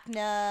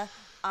Arachna,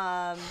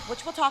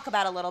 which we'll talk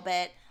about a little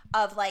bit,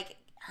 of like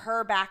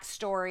her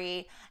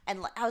backstory.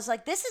 And I was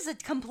like, this is a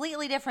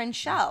completely different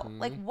show.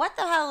 Like, what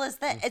the hell is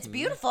this? It's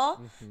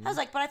beautiful. I was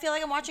like, but I feel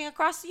like I'm watching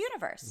Across the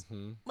Universe.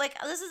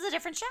 Like, this is a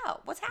different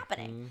show. What's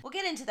happening? We'll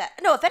get into that.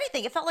 No, if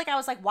anything, it felt like I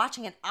was like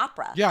watching an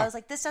opera. Yeah. I was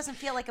like, this doesn't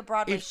feel like a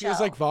Broadway show. It feels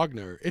like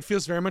Wagner. It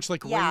feels very much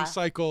like Ring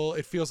Cycle.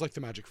 It feels like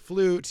the Magic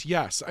Flute.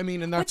 Yes. I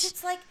mean, and that's... Which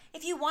it's like,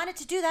 if you wanted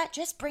to do that,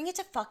 just bring it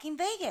to fucking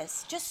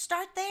Vegas. Just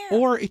start there.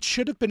 Or it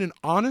should have been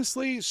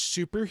honestly,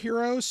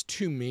 superheroes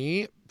to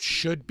me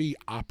should be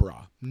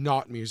opera,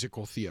 not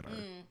musical theater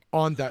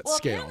on that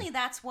scale. Well, apparently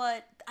that's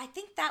what, I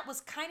think that was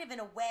kind of in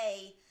a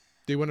way.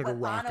 They wanted a what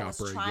rock Lana was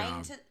opera,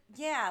 trying to,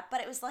 but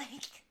it was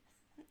like,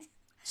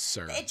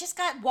 sir. It just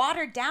got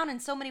watered down in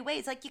so many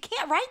ways. Like, you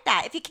can't write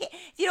that. If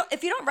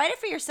you don't write it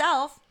for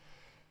yourself,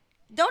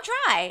 don't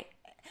try.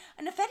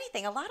 And if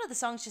anything, a lot of the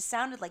songs just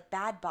sounded like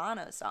bad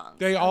Bono songs.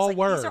 They all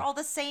were. These are all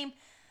the same.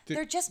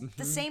 They're just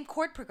the same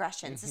chord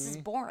progressions. This is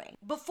boring.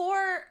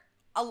 Before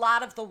a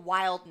lot of the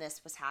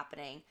wildness was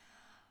happening,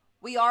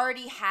 we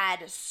already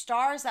had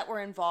stars that were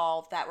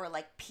involved that were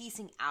like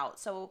piecing out.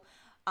 So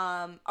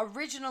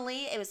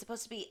originally it was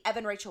supposed to be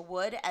Evan Rachel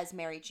Wood as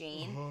Mary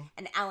Jane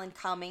and Alan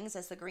Cummings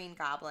as the Green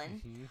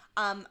Goblin.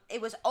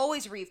 It was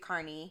always Reeve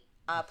Carney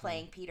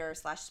playing Peter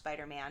 /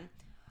 Spider-Man.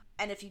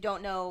 And if you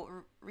don't know,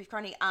 Reeve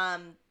Carney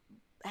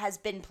has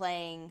been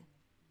playing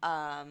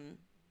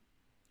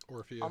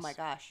Orpheus. Oh my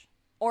gosh.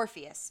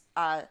 Orpheus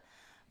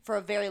for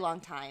a very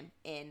long time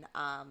in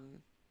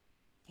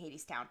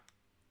Hadestown.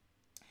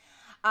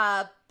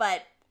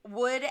 But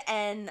Wood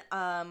and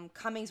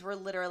Cummings were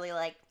literally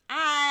like,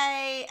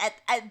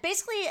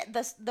 basically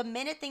the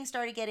minute things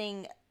started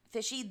getting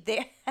fishy,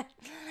 there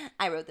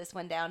I wrote this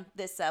one down,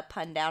 this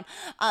pun down.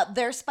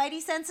 Their spidey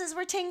senses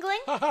were tingling,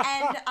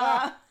 and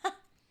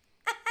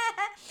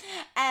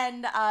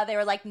and they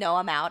were like, no,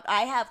 I'm out.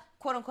 I have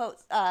quote unquote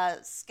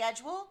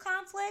schedule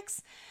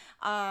conflicts.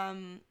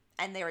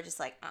 And they were just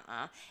like,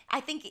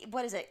 I think,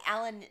 what is it?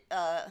 Alan,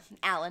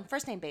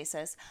 first name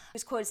basis,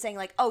 was quoted saying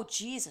like, oh,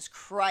 Jesus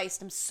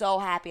Christ, I'm so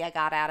happy I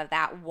got out of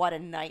that. What a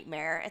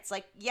nightmare. It's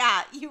like,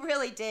 yeah, you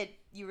really did.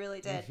 You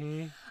really did.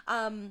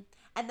 And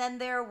then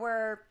there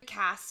were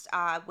cast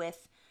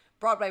with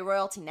Broadway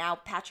royalty now,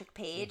 Patrick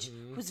Page,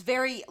 who's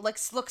very,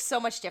 looks so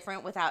much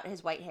different without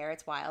his white hair.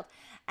 It's wild.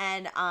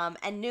 And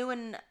new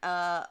and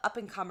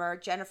up-and-comer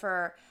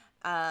Jennifer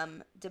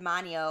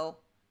Damiano.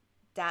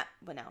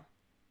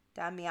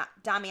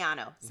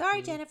 Damiano.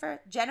 Sorry, Jennifer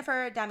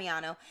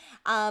Damiano.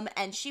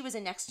 And she was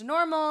in Next to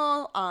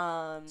Normal.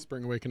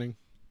 Spring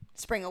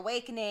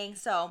Awakening.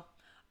 So,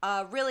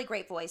 really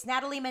great voice.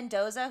 Natalie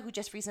Mendoza, who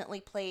just recently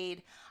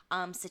played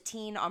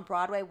Satine on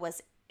Broadway,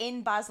 was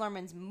in Baz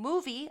Luhrmann's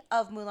movie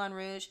of Moulin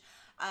Rouge.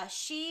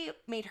 She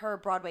made her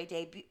Broadway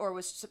debut, or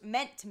was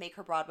meant to make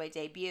her Broadway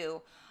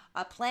debut,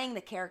 playing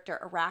the character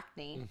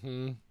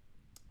Arachne,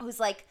 who's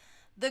like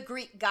the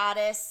Greek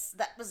goddess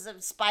that was a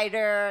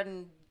spider,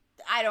 and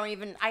I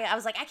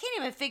was like, I can't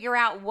even figure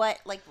out what,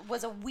 like,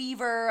 was a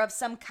weaver of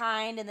some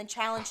kind, and then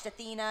challenged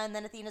Athena, and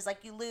then Athena's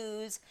like, you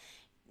lose.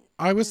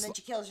 And then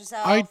she kills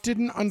herself. I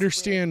didn't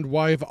understand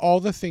why, of all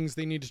the things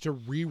they needed to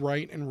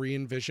rewrite and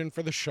re-envision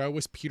for the show,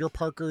 was Peter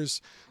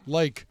Parker's,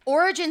 like...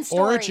 Origin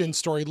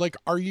story. Like,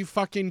 are you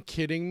fucking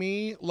kidding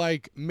me?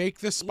 Like, make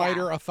the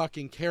spider a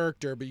fucking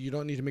character, but you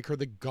don't need to make her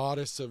the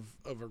goddess of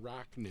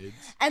arachnids.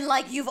 And,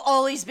 like, you've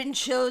always been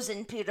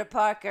chosen, Peter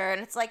Parker.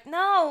 And it's like,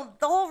 no,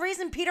 the whole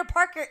reason Peter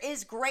Parker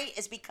is great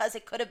is because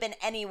it could have been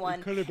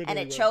anyone.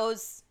 It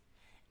chose...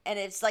 And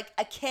it's like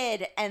a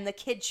kid, and the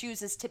kid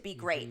chooses to be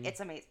great. It's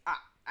amazing.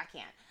 I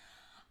can't.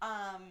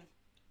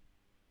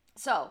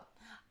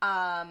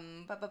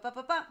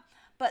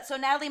 But so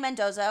Natalie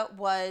Mendoza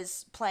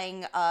was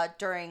playing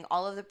during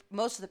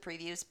most of the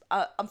previews.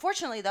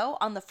 Unfortunately, though,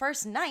 on the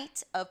first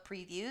night of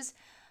previews,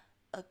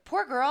 a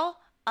poor girl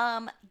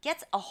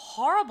gets a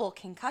horrible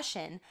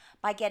concussion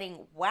by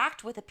getting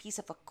whacked with a piece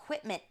of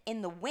equipment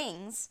in the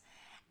wings,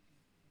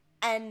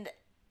 and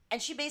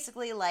she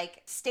basically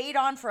like stayed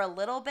on for a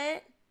little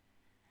bit.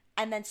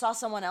 and then saw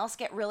someone else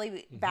get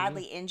really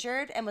badly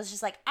injured and was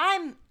just like,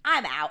 I'm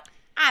out.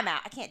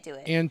 I can't do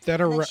it. And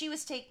then she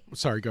was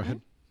Sorry, go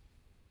ahead.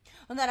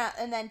 And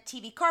then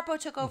TV Carpo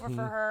took over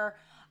for her,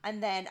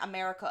 and then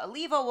America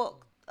Oliva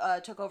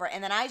took over,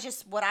 and then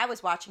what I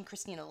was watching,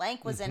 Christina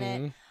Lank was in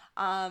it,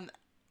 and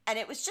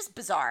it was just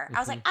bizarre. I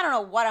was like, I don't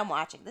know what I'm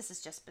watching. This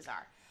is just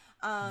bizarre.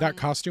 That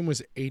costume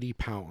was 80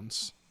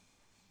 pounds.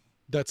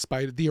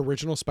 The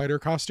original spider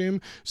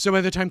costume. So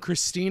by the time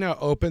Christina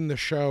opened the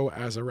show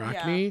as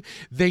Arachne,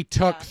 they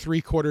took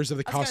 3/4 of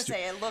the costume.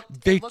 I was gonna say,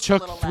 they it looked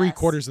took a little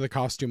 3/4 less. of the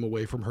costume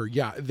away from her.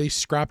 Yeah, they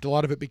scrapped a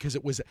lot of it because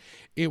it was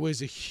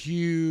a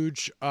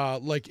huge,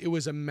 it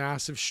was a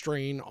massive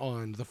strain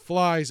on the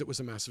flies. It was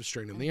a massive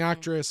strain on the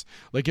actress.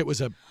 Like it was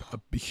a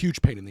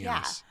huge pain in the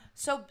ass.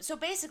 So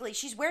basically,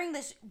 she's wearing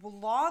this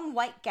long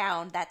white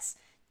gown that's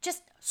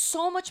just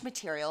so much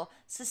material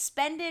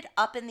suspended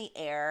up in the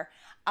air.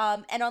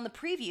 And on the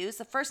previews,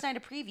 the first night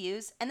of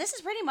previews, and this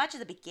is pretty much at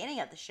the beginning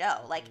of the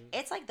show. Like,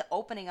 it's like the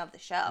opening of the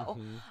show.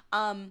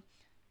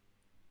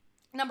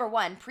 Number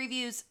one,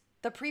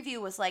 the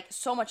preview was like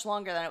so much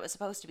longer than it was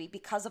supposed to be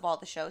because of all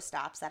the show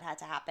stops that had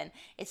to happen.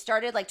 It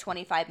started like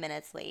 25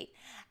 minutes late.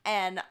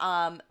 And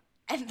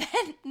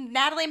then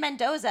Natalie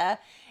Mendoza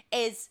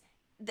is,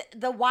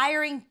 the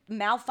wiring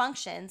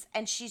malfunctions,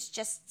 and she's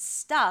just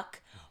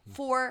stuck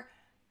for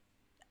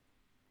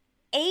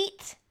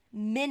 8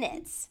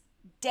 minutes.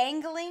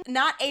 Dangling,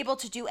 not able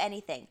to do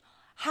anything.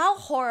 How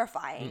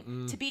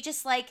horrifying to be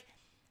just like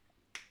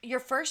your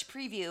first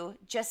preview,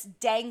 just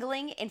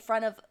dangling in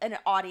front of an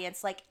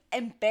audience, like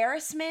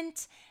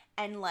embarrassment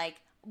and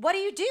like, what do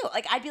you do?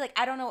 Like, I'd be like,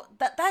 I don't know,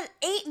 that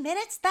 8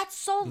 minutes, that's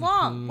so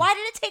long. Why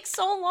did it take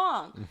so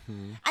long?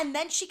 And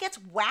then she gets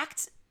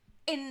whacked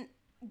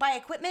by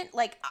equipment.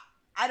 Like,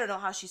 I don't know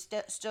how she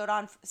stayed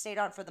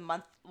on for the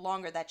month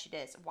longer that she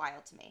did. It's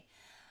wild to me.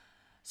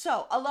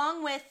 So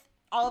along with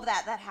all of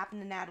that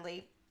happened to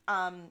Natalie.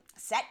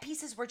 Set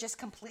pieces were just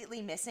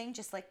completely missing,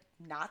 just like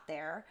not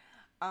there.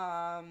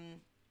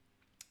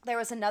 There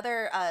was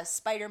another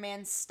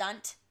Spider-Man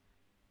stunt,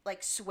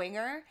 like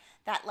swinger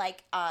that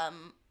like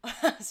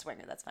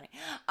swinger. That's funny.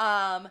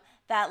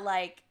 That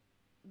like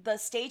the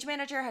stage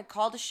manager had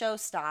called a show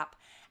stop,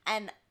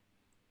 and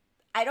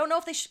I don't know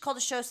if they called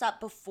a show stop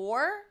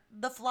before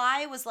the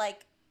fly was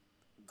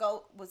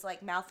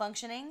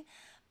malfunctioning,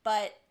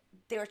 but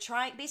they were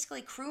trying.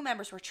 Basically, crew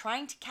members were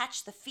trying to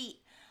catch the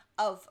feet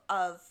of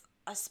a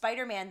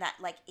Spider-Man that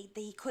like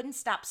he couldn't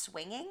stop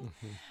swinging,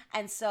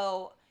 and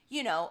so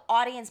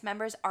audience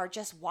members are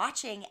just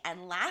watching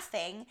and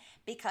laughing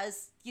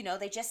because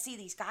they just see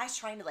these guys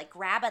trying to like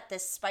grab at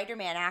this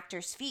Spider-Man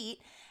actor's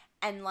feet,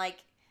 and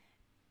like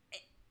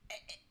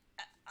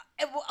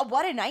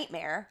what a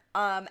nightmare.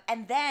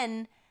 And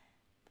then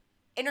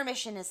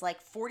intermission is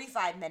like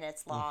 45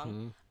 minutes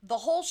long. The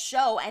whole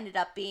show ended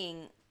up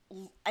being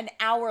an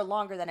hour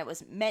longer than it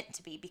was meant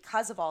to be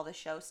because of all the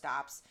show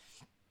stops.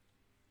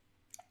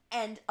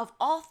 And of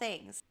all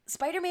things,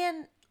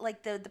 Spider-Man,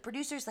 like the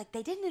producers, like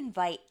they didn't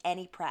invite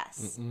any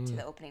press to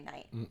the opening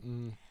night.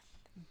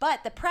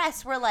 But the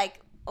press were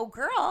like, oh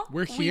girl,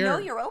 we know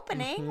you're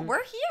opening.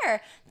 We're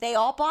here. They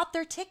all bought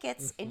their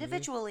tickets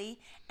individually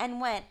and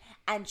went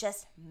and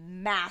just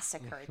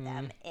massacred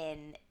them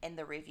in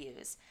the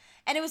reviews.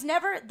 And it was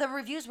never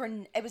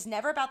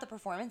about the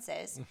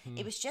performances.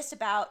 It was just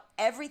about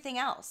everything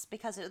else,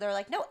 because they're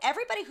like, no,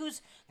 everybody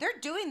they're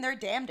doing their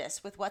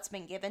damnedest with what's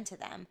been given to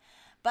them.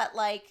 But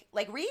like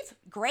Reeve,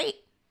 great,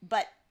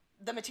 but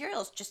the material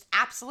is just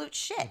absolute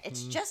shit.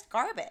 It's just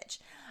garbage.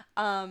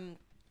 They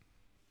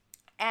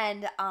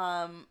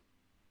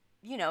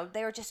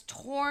were just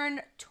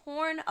torn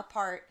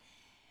apart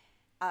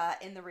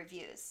in the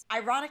reviews.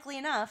 Ironically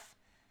enough,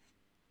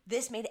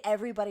 this made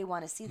everybody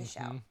want to see the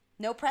show.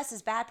 No press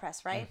is bad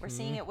press, right? We're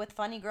seeing it with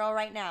Funny Girl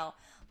right now.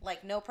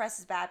 Like, no press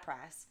is bad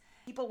press.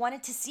 People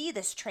wanted to see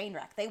this train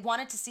wreck. They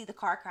wanted to see the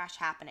car crash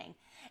happening.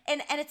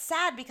 And it's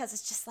sad because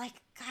it's just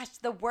like, gosh,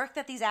 the work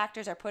that these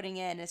actors are putting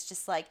in is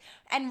just like,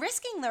 and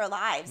risking their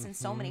lives in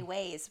so many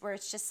ways, where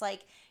it's just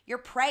like, you're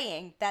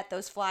praying that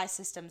those fly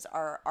systems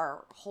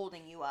are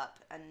holding you up.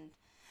 And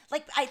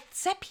like,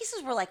 set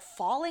pieces were like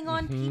falling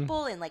on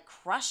people and like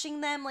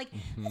crushing them. Like,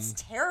 that's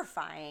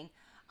terrifying.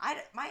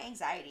 My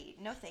anxiety,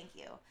 no thank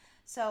you.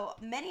 So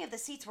many of the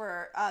seats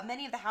were,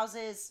 many of the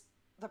houses,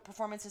 the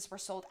performances were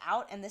sold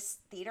out, and this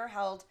theater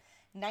held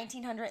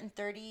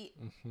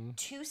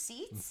 1,932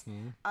 seats.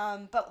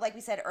 But like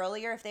we said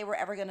earlier, if they were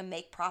ever going to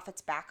make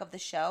profits back of the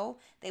show,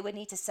 they would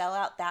need to sell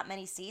out that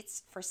many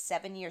seats for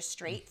 7 years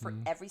straight for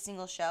every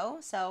single show.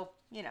 So,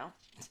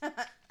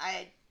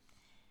 I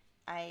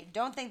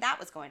don't think that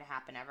was going to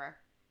happen ever.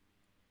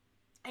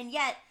 And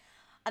yet,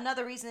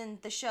 another reason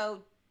the show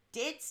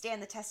did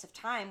stand the test of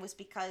time was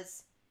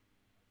because,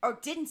 or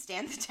didn't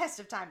stand the test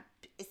of time,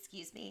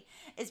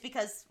 is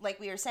because, like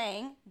we were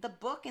saying, the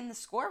book and the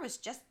score was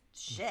just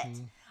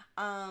shit.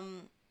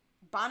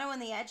 Bono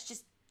and the Edge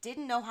just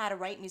didn't know how to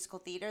write musical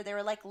theater. They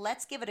were like,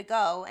 let's give it a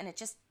go, and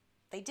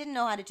they didn't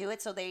know how to do it,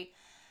 so they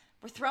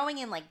were throwing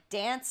in like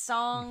dance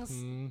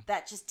songs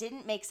that just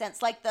didn't make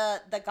sense. Like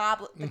the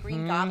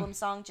Green Goblin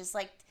song, just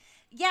like,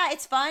 yeah,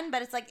 it's fun,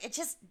 but it's like,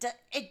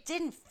 it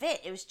didn't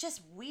fit. It was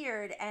just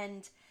weird.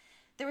 And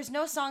there was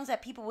no songs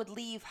that people would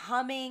leave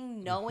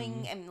humming,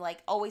 knowing, and like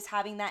always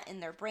having that in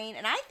their brain.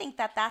 And I think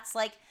that that's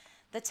like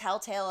the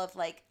telltale of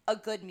like a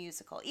good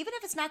musical. Even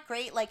if it's not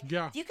great, like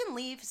if you can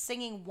leave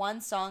singing one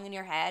song in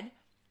your head,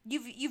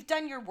 you've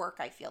done your work,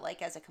 I feel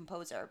like, as a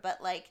composer.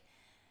 But like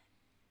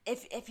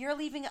if you're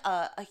leaving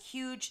a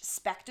huge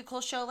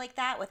spectacle show like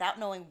that without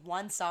knowing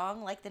one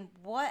song, like then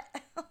what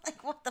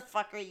like what the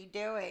fuck are you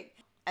doing?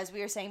 As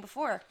we were saying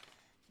before,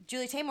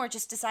 Julie Taymor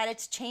just decided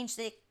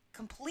to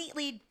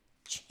completely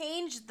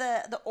change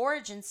the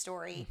origin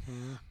story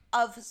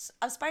of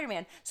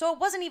Spider-Man. So it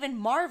wasn't even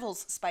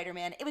Marvel's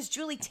Spider-Man. It was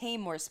Julie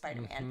Taymor's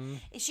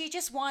Spider-Man.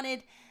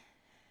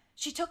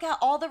 She took out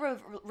all the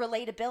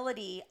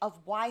relatability of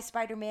why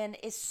Spider-Man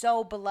is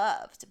so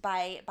beloved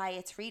by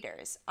its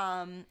readers.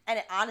 And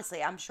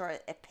honestly, I'm sure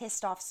it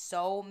pissed off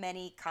so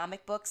many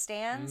comic book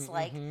stans.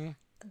 Like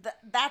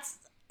that's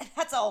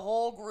a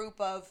whole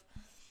group of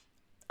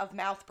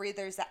mouth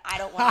breathers that I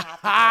don't want to have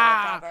to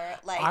deal with ever.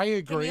 Like, I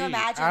agree. Can you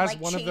imagine as like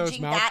one changing of those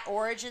that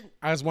origin?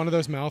 As one of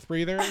those mouth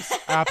breathers?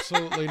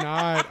 Absolutely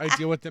not. I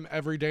deal with them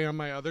every day on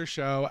my other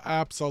show.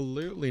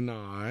 Absolutely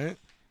not.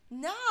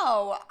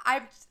 No,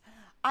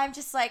 I'm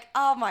just like,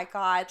 oh my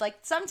God. Like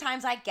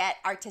sometimes I get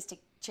artistic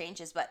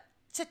changes, but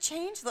to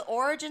change the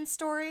origin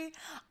story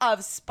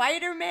of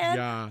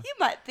Spider-Man, you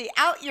might be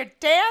out your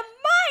damn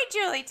mind,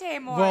 Julie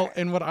Taymor. Well,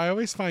 and what I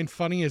always find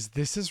funny is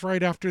this is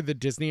right after the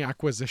Disney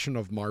acquisition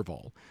of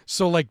Marvel.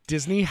 So like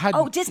Disney had...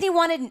 Oh, Disney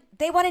wanted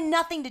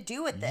nothing to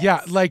do with this. Yeah,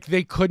 like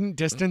they couldn't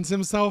distance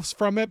themselves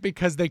from it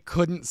because they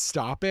couldn't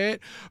stop it.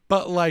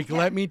 But like,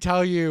 let me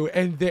tell you,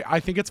 and I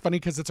think it's funny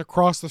because it's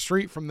across the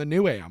street from the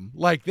New Am.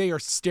 Like they are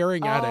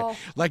staring at it.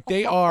 Like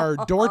they are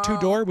door to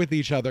door with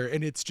each other.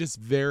 And it's just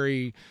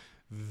very...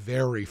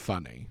 very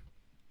funny.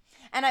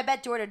 And I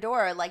bet door to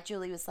door, like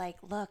Julie was like,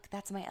 "Look,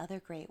 that's my other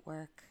great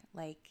work."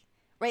 Like,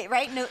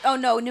 right.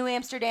 New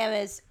Amsterdam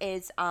is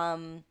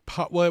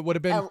well, it would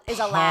have been is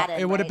Aladdin.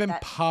 It would have been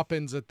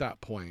Poppins at that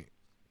point.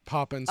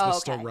 Poppins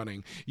was still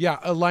running. Yeah,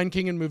 Lion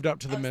King had moved up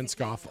to the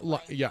Minskoff.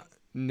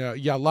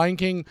 Lion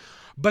King,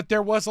 but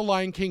there was a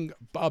Lion King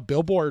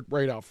billboard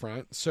right out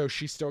front, so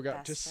she still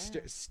got to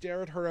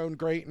stare at her own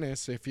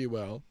greatness, if you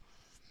will.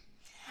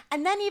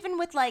 And then even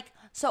with like,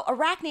 so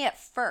Arachne at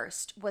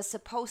first was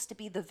supposed to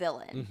be the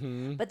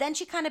villain, but then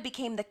she kind of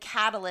became the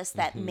catalyst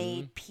that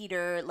made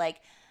Peter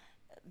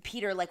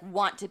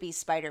want to be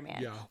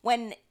Spider-Man. Yeah.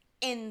 When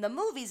in the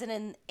movies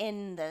and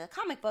in the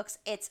comic books,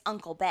 it's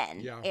Uncle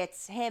Ben. Yeah.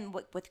 It's him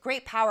with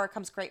great power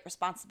comes great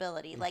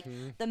responsibility. Like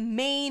the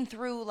main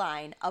through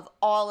line of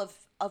all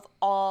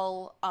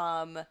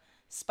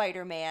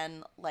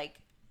Spider-Man like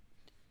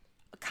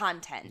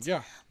content.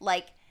 Yeah.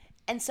 Like.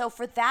 And so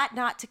for that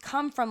not to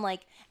come from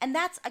like, and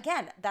that's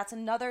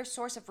another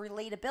source of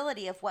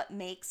relatability of what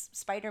makes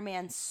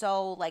Spider-Man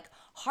so like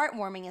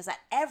heartwarming is that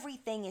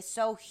everything is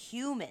so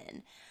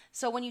human.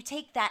 So when you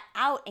take that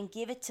out and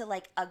give it to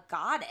like a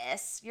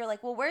goddess, you're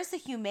like, well, where's the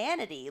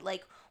humanity?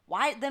 Like,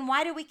 why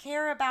do we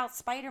care about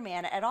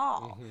Spider-Man at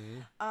all?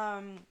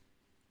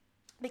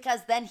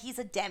 Because then he's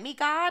a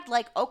demigod.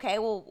 Like, okay,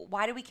 well,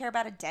 why do we care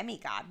about a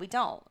demigod? We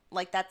don't.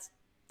 Like, that's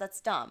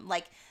dumb.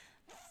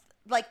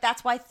 Like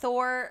that's why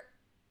Thor...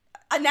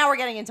 now we're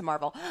getting into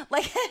Marvel.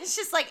 Like,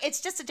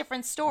 it's just a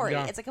different story.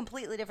 Yeah. It's a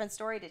completely different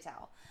story to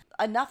tell.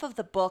 Enough of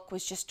the book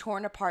was just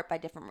torn apart by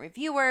different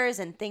reviewers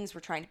and things were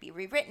trying to be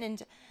rewritten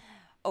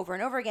over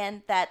and over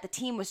again that the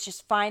team was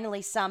just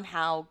finally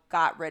somehow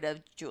got rid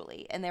of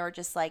Julie. And they were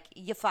just like,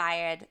 you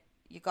fired,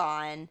 you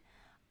gone.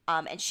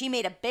 And she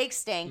made a big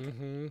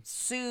stink,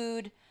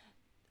 sued,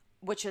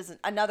 which is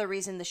another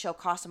reason the show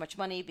cost so much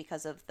money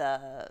because of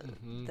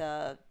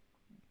the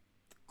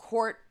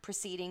court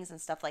proceedings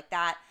and stuff like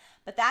that.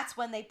 But that's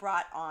when they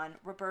brought on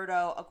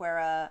Roberto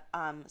Aguirre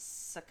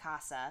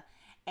Sacasa.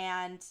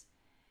 And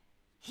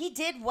he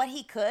did what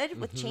he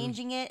could with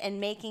changing it and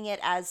making it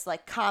as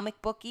like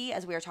comic booky,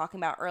 as we were talking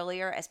about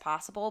earlier, as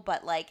possible.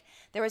 But like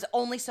there was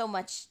only so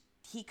much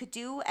he could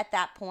do at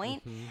that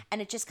point,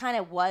 and it just kind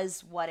of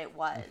was what it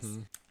was.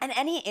 And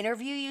any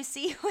interview you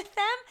see with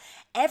them,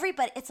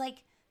 everybody, it's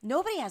like,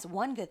 nobody has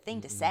one good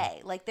thing to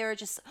say. Like, they're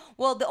just,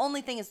 well, the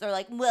only thing is they're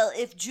like, well,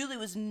 if Julie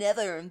was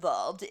never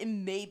involved, it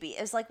maybe.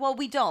 It's like, well,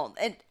 we don't.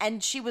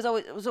 And she was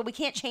always, so we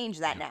can't change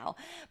that now.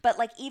 But,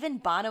 like, even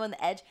Bono and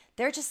The Edge,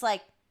 they're just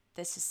like,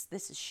 this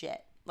is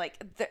shit.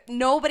 Like,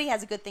 nobody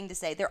has a good thing to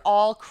say. They're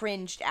all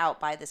cringed out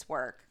by this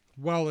work.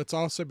 Well, it's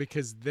also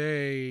because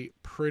they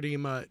pretty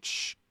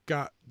much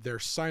got their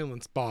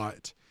silence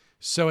bought.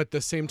 So at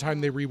the same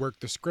time they reworked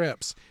the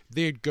scripts,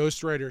 they had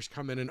ghostwriters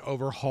come in and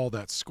overhaul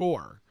that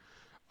score.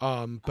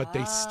 But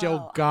they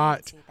still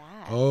got.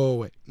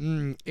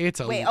 It's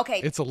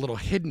a little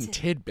hidden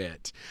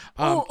tidbit.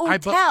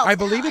 I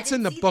believe it's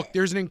in the book.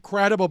 There's an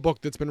incredible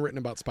book that's been written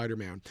about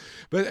Spider-Man.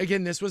 But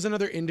again, this was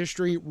another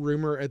industry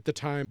rumor at the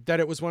time that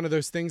it was one of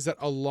those things that,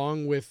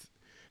 along with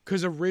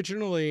because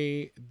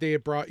originally they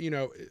had brought,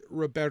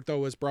 Roberto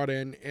was brought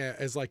in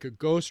as like a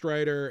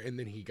ghostwriter, and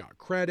then he got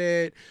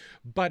credit.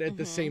 But at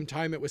the same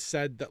time, it was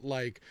said that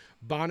like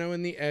Bono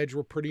and the Edge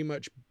were pretty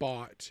much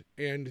bought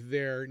and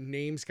their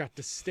names got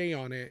to stay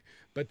on it.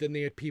 But then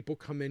they had people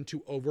come in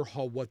to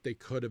overhaul what they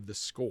could of the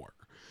score,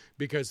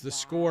 because the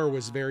score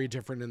was very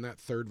different in that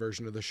third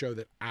version of the show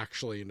that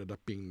actually ended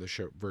up being the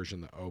show version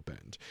that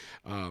opened.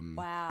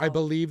 I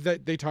believe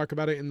that they talk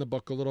about it in the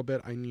book a little bit.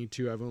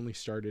 I've only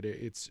started it.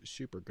 It's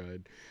super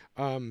good.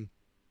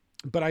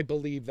 But I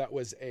believe that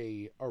was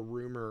a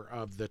rumor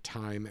of the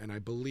time, and I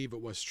believe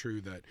it was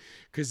true, that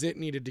because it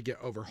needed to get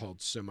overhauled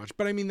so much.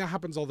 But I mean, that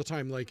happens all the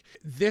time. Like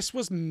this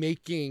was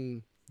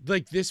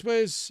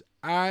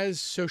as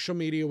social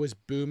media was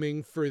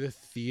booming for the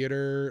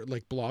theater,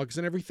 like blogs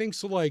and everything.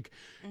 So like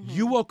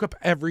you woke up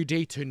every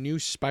day to new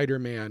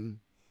Spider-Man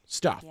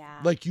stuff. Yeah.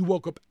 Like you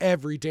woke up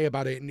every day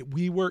about it, and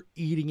we were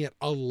eating it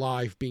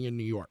alive being in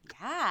New York.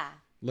 Yeah.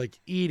 Like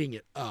eating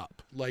it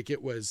up. Like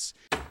it was.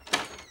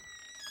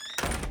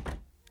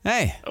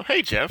 Hey. Oh,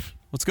 hey, Jeff.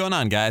 What's going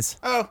on, guys?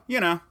 Oh,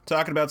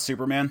 talking about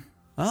Superman.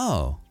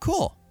 Oh,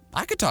 cool.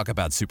 I could talk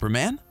about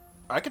Superman.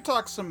 I could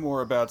talk some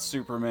more about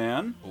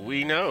Superman.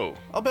 We know.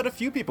 I'll bet a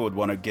few people would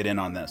want to get in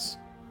on this.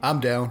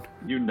 I'm down.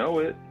 You know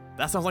it.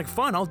 That sounds like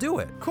fun. I'll do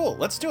it. Cool,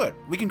 let's do it.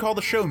 We can call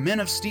the show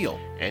Men of Steel.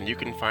 And you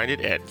can find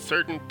it at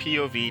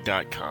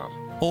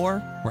certainpov.com. Or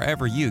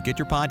wherever you get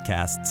your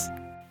podcasts.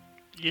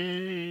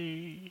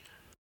 Yay.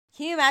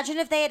 Can you imagine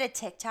if they had a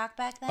TikTok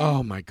back then?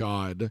 Oh my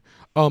god.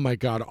 All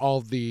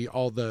the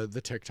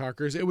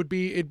TikTokers.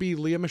 It'd be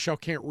Leah Michelle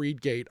Can't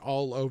Read Gate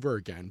all over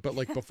again, but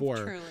like before.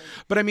 Truly.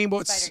 But I mean,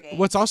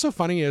 what's also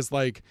funny is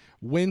like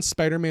when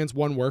Spider-Man's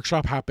One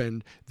Workshop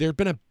happened, there'd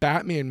been a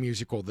Batman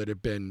musical that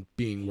had been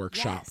being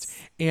workshopped,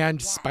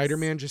 and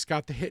Spider-Man just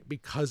got the hit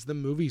because the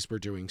movies were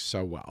doing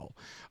so well.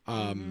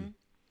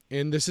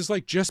 And this is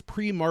like just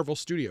pre-Marvel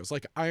Studios.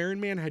 Like Iron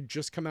Man had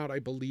just come out, I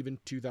believe in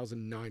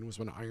 2009 was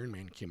when Iron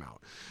Man came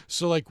out.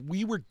 So like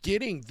we were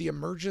getting the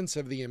emergence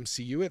of the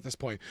MCU at this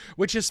point,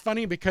 which is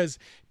funny because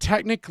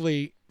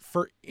technically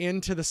for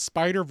Into the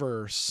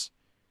Spider-Verse,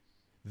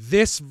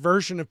 this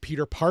version of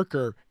Peter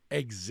Parker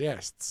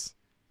exists.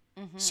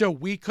 So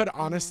we could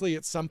honestly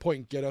at some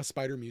point get a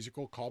Spider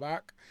musical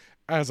callback,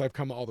 as I've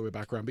come all the way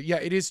back around. But yeah,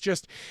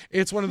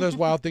 it's one of those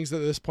wild things that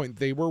at this point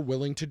they were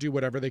willing to do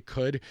whatever they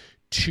could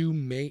to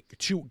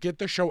get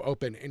the show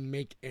open and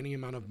make any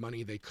amount of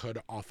money they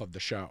could off of the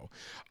show.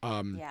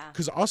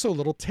 Because also a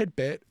little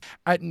tidbit,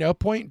 at no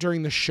point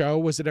during the show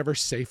was it ever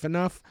safe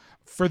enough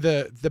for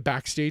the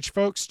backstage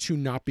folks to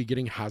not be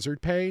getting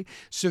hazard pay.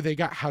 So they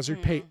got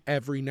hazard pay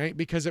every night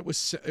because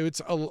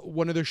it's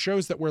one of those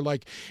shows that were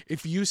like,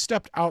 if you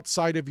stepped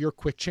outside of your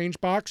quick change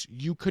box,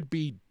 you could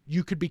be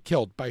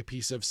killed by a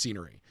piece of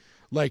scenery.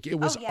 Like it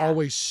was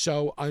always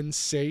so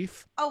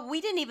unsafe. Oh, we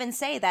didn't even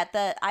say that.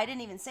 I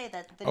didn't even say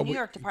that the New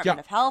York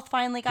Department of Health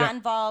finally got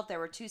involved. There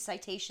were 2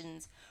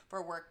 citations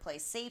for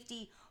workplace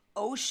safety.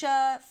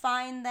 OSHA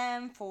fined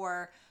them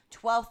for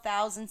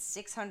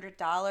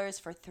 $12,600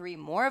 for 3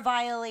 more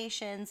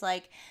violations.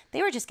 Like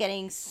they were just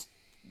getting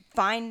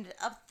fined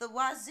up the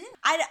wazoo.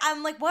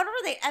 I'm like, what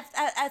are they?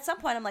 At some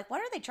point, I'm like, what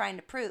are they trying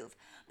to prove?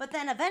 But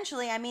then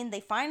eventually, I mean,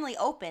 they finally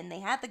opened. They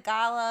had the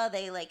gala.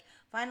 They like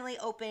finally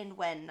opened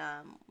when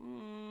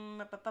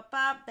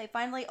they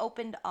finally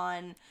opened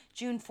on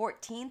June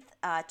 14th,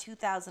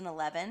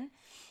 2011,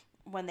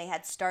 when they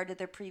had started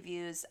their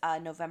previews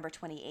November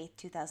 28th,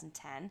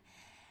 2010.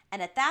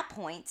 And at that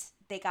point,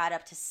 they got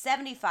up to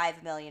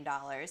 $75 million.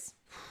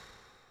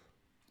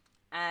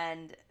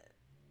 And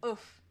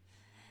oof.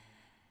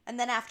 And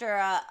then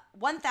after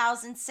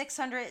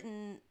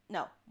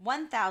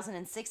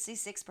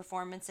 1,066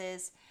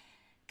 performances,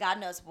 God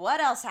knows what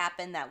else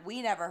happened that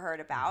we never heard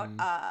about,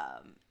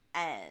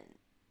 and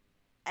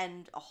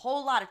a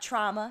whole lot of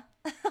trauma.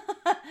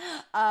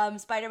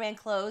 Spider-Man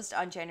closed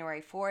on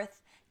January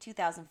 4th,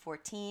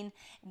 2014,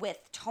 with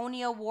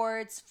Tony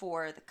Awards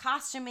for the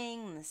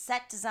costuming and the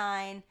set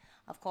design,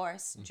 of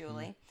course,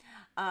 Julie.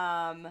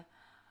 Or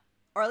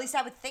at least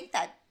I would think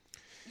that.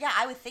 Yeah,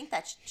 I would think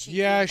that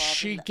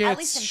she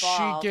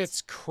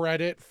gets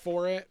credit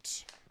for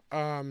it.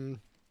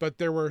 But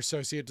there were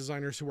associate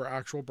designers who were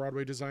actual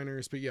Broadway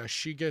designers. But yeah,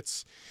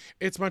 it's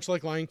much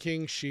like Lion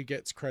King. She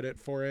gets credit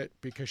for it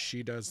because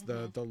she does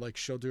the like,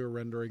 she'll do a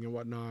rendering and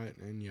whatnot.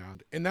 And yeah,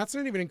 and that's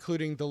not even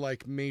including the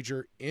like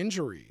major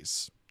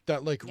injuries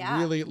that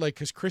really like,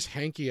 because Chris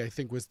Hankey, I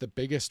think, was the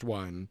biggest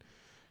one.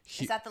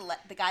 Is that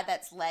the guy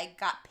that's leg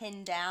got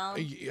pinned down?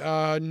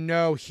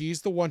 No,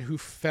 he's the one who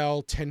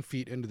fell 10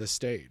 feet into the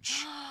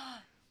stage.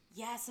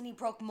 Yes, and he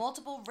broke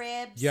multiple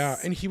ribs. Yeah,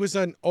 and he was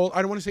I don't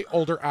want to say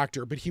older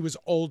actor, but he was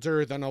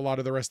older than a lot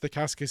of the rest of the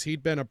cast because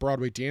he'd been a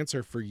Broadway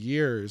dancer for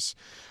years.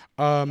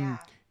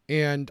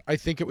 And I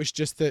think it was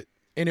just that,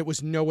 and it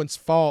was no one's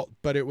fault,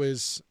 but it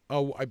was,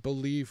 I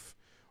believe,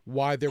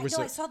 why there was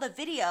I saw the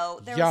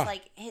video. There was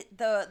like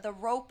the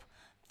rope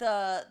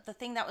the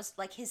thing that was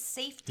like his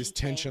safety His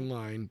thing, tension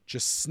line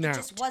just it snapped.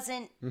 just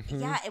wasn't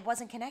it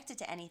wasn't connected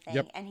to anything.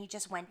 Yep. And he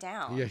just went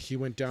down. Yeah, he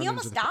went down. He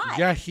almost died.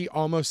 Yeah, he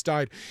almost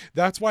died.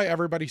 That's why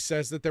everybody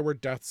says that there were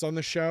deaths on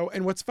the show.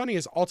 And what's funny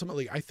is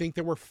ultimately, I think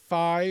there were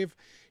 5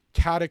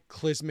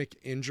 cataclysmic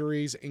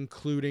injuries,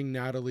 including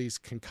Natalie's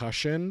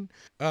concussion.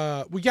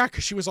 Well, yeah,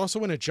 because she was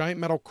also in a giant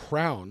metal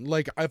crown.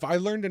 Like, if I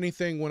learned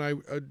anything when I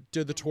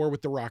did the tour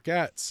with the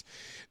Rockettes,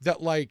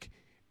 that like,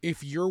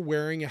 if you're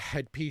wearing a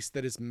headpiece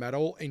that is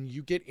metal and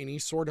you get any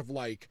sort of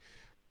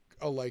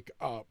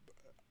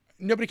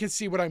nobody can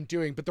see what I'm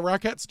doing, but the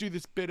Rockettes do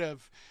this bit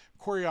of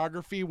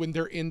choreography when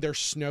they're in their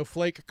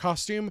snowflake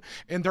costume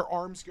and their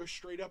arms go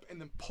straight up and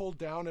then pull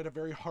down at a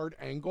very hard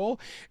angle.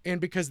 And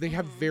because they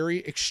have very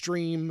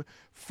extreme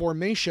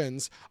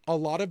formations, a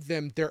lot of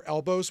them, their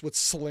elbows would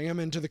slam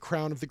into the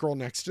crown of the girl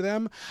next to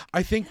them.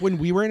 I think when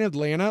we were in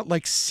Atlanta,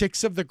 like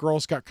 6 of the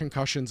girls got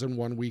concussions in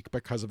 1 week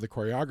because of the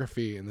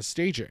choreography and the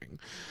staging.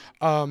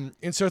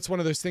 And so it's one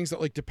of those things that,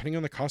 like, depending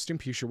on the costume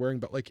piece you're wearing,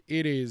 but like,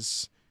 it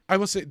is, I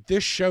will say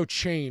this show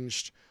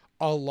changed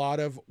a lot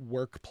of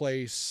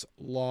workplace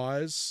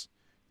laws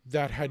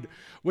that had,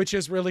 which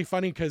is really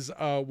funny because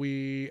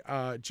we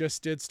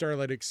just did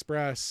Starlight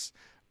Express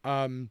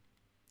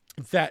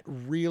that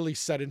really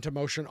set into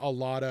motion a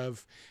lot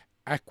of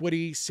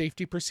equity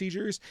safety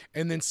procedures.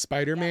 And then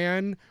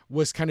Spider-Man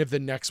was kind of the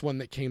next one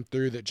that came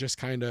through that just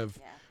kind of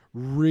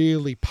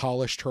really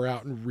polished her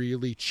out and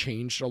really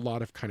changed a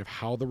lot of kind of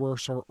how the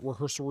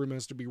rehearsal room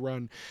has to be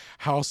run,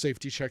 how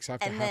safety checks have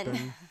to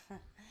happen.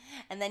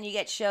 And then you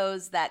get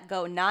shows that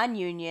go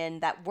non-union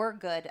that were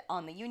good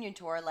on the union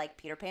tour, like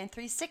Peter Pan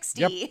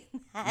 360.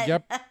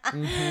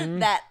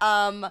 That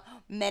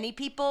many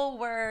people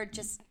were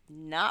just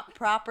not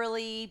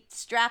properly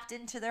strapped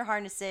into their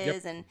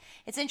harnesses. And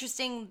it's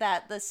interesting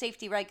that the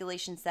safety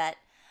regulations that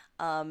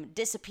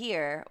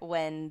disappear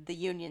when the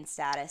union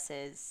status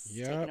is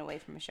taken away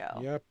from a show.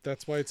 Yep,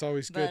 that's why it's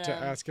always good to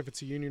ask if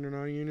it's a union or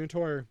non-union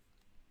tour.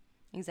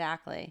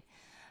 Exactly.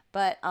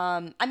 But,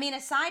 I mean,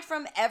 aside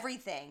from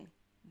everything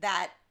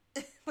that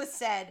was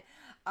said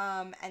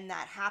and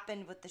that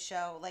happened with the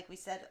show, like we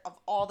said, of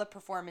all the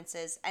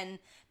performances and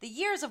the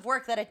years of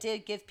work that it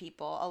did give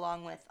people,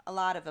 along with a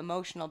lot of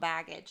emotional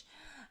baggage.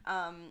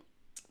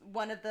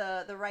 One of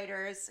the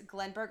writers,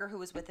 Glenn Berger, who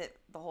was with it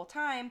the whole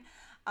time,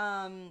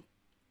 on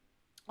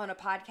a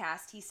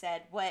podcast, he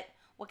said, what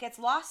gets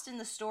lost in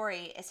the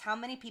story is how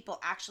many people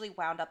actually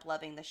wound up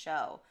loving the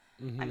show.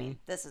 I mean,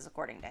 this is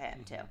according to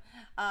him, too.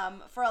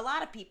 For a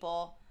lot of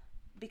people,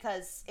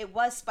 because it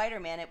was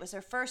Spider-Man, it was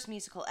their first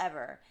musical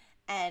ever.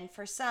 And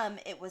for some,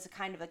 it was a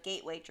kind of a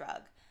gateway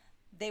drug.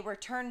 They were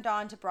turned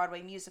on to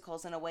Broadway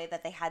musicals in a way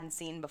that they hadn't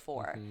seen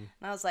before. And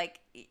I was like,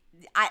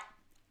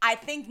 I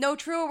think no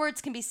truer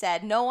words can be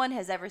said. No one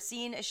has ever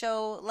seen a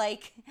show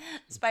like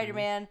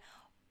Spider-Man.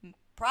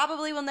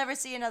 Probably will never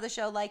see another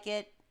show like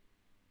it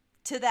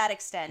to that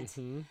extent.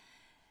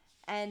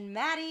 And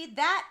Maddie,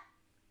 that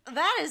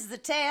is the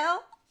tale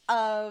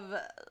of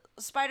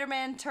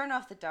Spider-Man Turn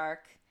Off the Dark.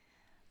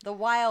 The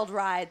wild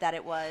ride that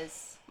it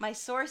was. My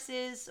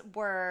sources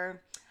were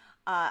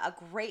a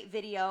great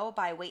video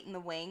by Wait in the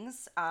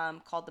Wings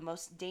called The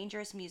Most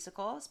Dangerous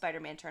Musical,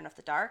 Spider-Man Turn Off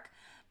the Dark.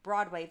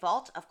 Broadway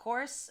Vault, of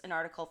course, an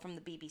article from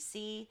the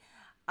BBC.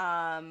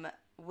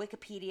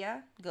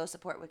 Wikipedia, go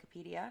support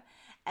Wikipedia.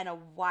 And a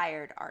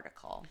Wired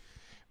article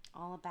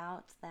all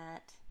about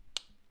that.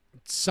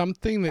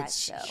 Something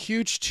that's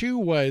huge too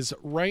was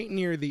right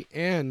near the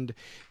end,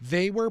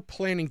 they were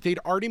planning, they'd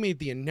already made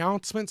the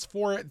announcements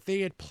for it. They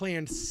had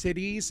planned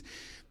cities.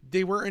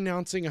 They were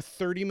announcing a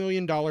 $30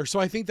 million. So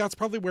I think that's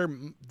probably where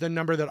the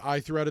number that I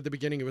threw out at the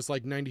beginning, it was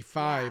like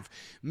 95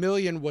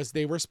 million, was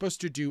they were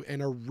supposed to do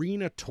an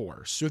arena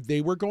tour. So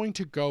they were going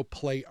to go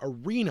play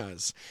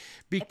arenas.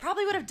 It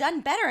probably would have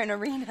done better in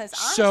arenas,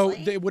 honestly. So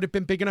it would have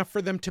been big enough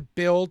for them to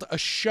build a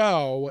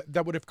show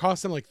that would have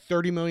cost them like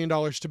 $30 million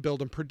to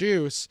build and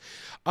produce.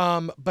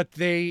 But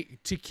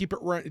to keep it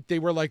run, they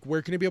were like,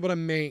 we're going to be able to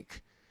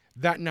make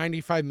that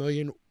 95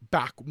 million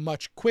back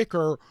much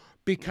quicker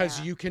because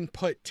you can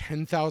put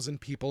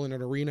 10,000 people in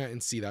an arena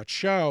and see that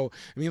show.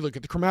 I mean, look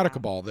at the Chromatica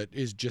Ball that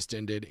is just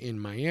ended in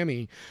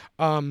Miami.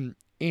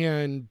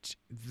 And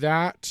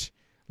that,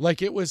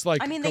 like, it was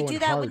like, I mean, they do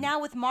that hard.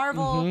 now with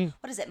Marvel.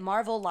 What is it?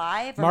 Marvel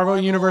Live? Or Marvel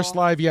Universe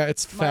Live. Yeah,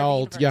 it's Marvel Feld.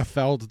 Universe. Yeah,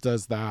 Feld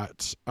does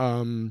that.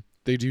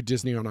 They do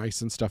Disney on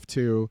Ice and stuff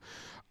too.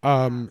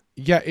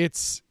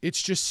 It's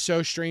just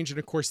so strange. And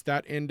of course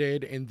that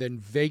ended, and then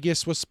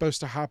Vegas was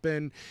supposed to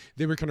happen.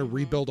 They were going to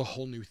rebuild a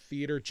whole new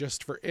theater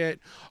just for it,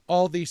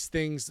 all these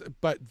things.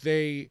 But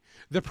the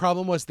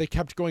problem was they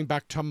kept going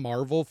back to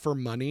Marvel for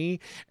money,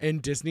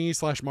 and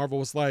Disney/Marvel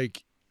was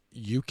like,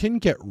 you can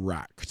get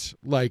wrecked.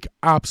 Like,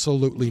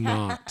 absolutely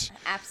not.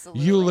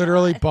 Absolutely You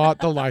literally not. bought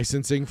the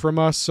licensing from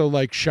us. So,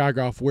 like, shag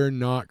off. We're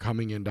not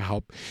coming in to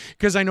help.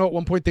 Because I know at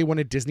one point they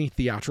wanted Disney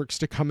Theatrics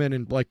to come in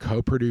and, like,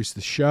 co-produce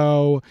the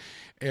show.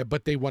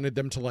 But they wanted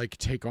them to, like,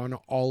 take on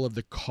all of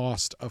the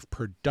cost of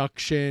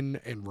production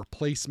and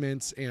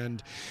replacements.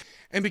 And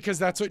And because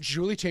that's what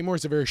Julie Taymor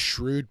is, a very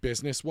shrewd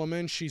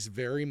businesswoman. She's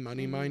very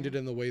money-minded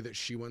in the way that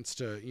she wants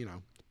to,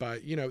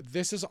 but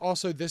this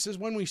is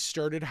when we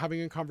started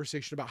having a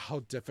conversation about how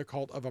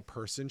difficult of a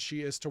person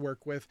she is to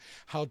work with,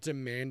 how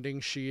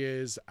demanding she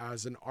is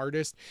as an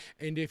artist.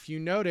 And if you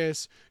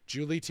notice,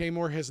 Julie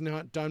Taymor has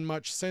not done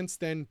much since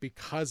then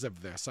because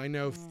of this. I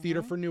know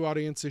Theater for New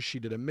Audiences, she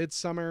did a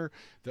Midsummer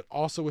that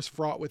also was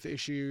fraught with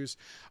issues.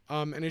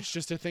 And it's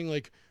just a thing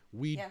like,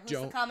 who's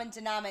the common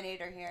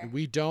denominator here?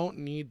 We don't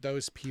need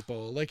those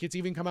people. Like, it's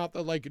even come out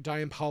that like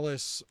Diane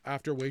Paulus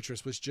after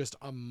Waitress was just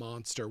a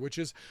monster, which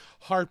is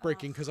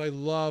heartbreaking because I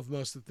love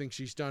most of the things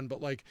she's done.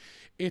 But like,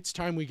 it's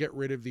time we get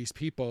rid of these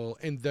people.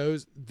 And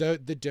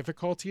the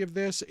difficulty of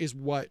this is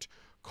what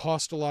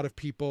cost a lot of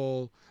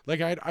people. Like,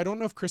 I don't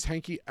know if Chris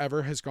Hankey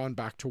ever has gone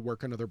back to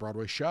work another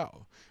Broadway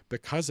show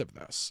because of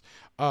this.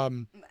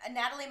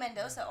 Natalie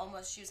Mendoza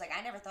she was like,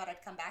 I never thought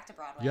I'd come back to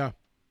Broadway. Yeah.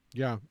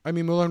 Yeah, I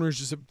mean, Moulin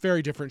Rouge is a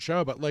very different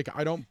show, but like,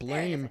 I don't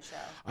blame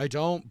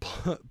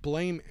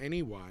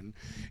anyone.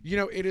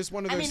 It is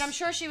one of those. I mean, I'm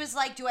sure she was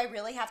like, "Do I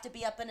really have to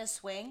be up in a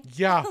swing?"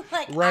 Yeah,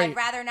 right. I'd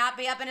rather not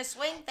be up in a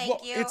swing.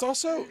 Thank you. It's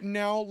also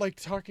now like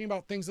talking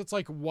about things that's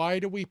like, why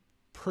do we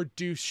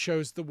produce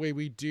shows the way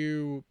we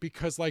do?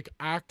 Because like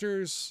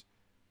actors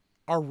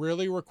are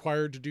really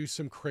required to do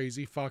some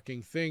crazy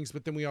fucking things,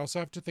 but then we also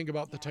have to think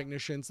about the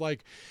technicians.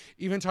 Like,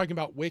 even talking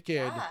about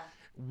Wicked,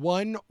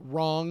 one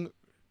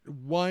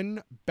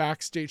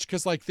backstage,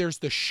 because like there's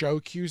the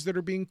show cues that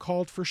are being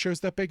called for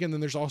shows that big, and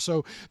then there's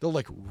also the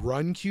like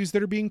run cues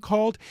that are being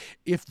called.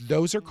 If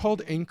those are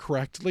called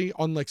incorrectly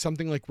on like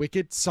something like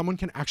Wicked, someone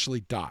can actually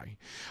die.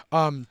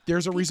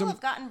 There's a reason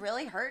people have gotten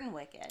really hurt in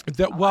Wicked.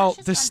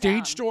 The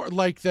stage door,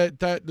 like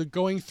the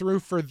going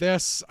through for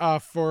this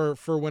for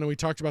when we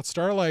talked about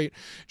Starlight,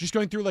 just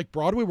going through like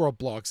Broadway World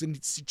blogs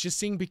and just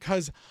seeing,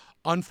 because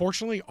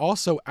unfortunately,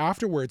 also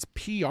afterwards,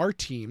 PR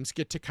teams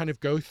get to kind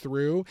of go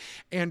through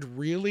and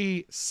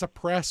really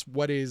suppress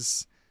what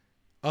is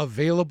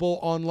available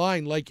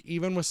online. Like,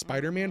 even with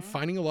Spider-Man,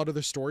 finding a lot of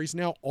the stories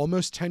now,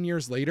 almost 10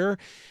 years later,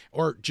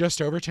 or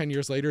just over 10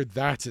 years later,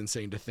 that's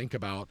insane to think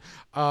about.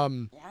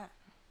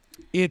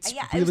 It's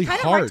really it was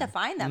kind of hard to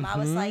find them. I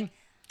was like,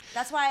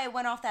 that's why I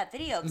went off that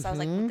video, because I was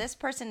like, well, this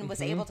person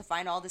was able to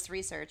find all this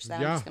research, so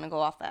I'm just going to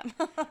go off them.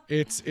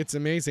 It's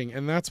amazing.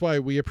 And that's why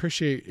we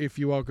appreciate if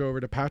you all go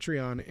over to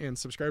Patreon and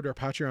subscribe to our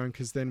Patreon,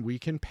 because then we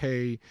can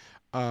pay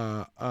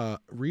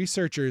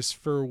researchers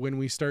for when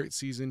we start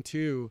season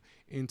 2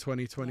 in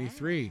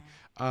 2023.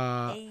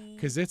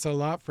 Because it's a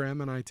lot for Em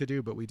and I to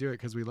do, but we do it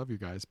because we love you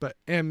guys. But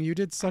Em, you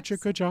did such a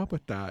good job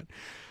with that.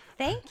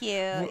 Thank you.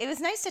 It was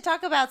nice to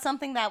talk about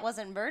something that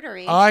wasn't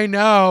murdery. I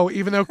know,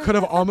 even though it could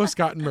have almost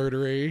gotten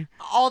murdery.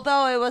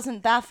 Although it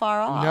wasn't that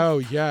far off. No,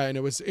 yeah, and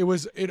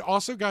it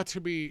also got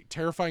to be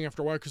terrifying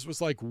after a while, because it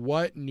was like,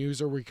 what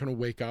news are we going to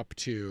wake up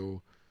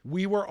to?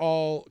 We were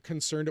all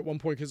concerned at one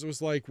point, because it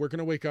was like, we're going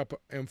to wake up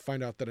and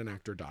find out that an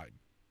actor died.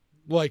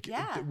 Like,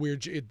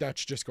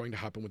 that's just going to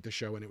happen with the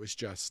show, and it was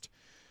just...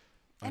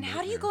 And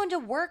how do you go into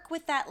work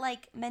with that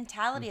like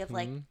mentality of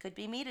like, could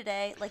be me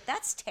today? Like,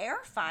 that's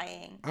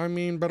terrifying. I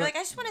mean, but you're like, I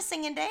just want to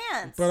sing and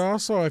dance. But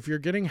also, if you're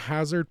getting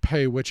hazard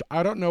pay, which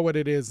I don't know what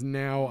it is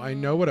now, I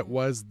know what it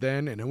was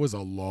then, and it was a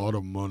lot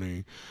of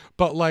money.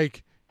 But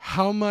like,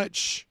 how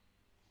much?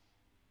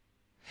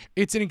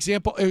 It's an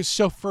example.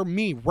 So for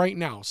me right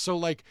now, so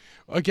like,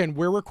 again,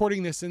 we're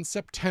recording this in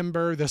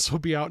September. This will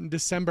be out in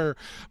December.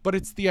 But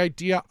it's the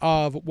idea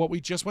of what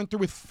we just went through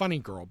with Funny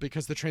Girl,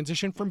 because the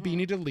transition from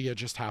Beanie to Leah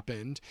just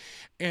happened.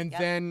 And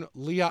then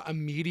Leah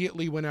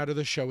immediately went out of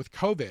the show with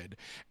COVID.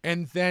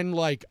 And then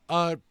like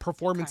a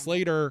performance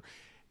later,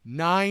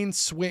 9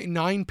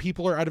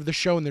 people are out of the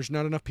show, and there's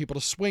not enough people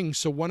to swing.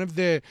 So one of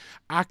the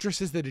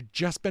actresses that had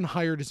just been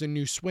hired as a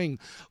new swing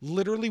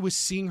literally was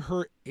seeing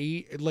her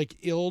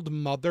ill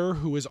mother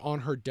who was on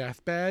her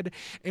deathbed,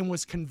 and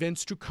was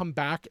convinced to come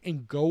back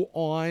and go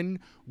on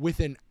with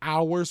an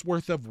hour's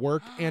worth of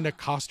work and a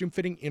costume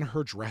fitting in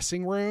her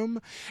dressing room.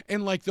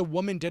 And like, the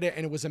woman did it,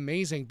 and it was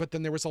amazing. But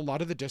then there was a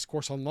lot of the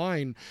discourse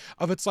online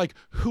of, it's like,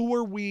 who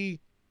are we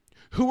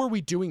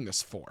doing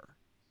this for?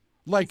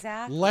 Like,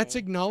 let's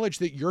acknowledge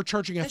that you're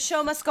charging the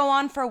show must go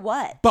on for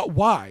what? But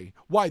why?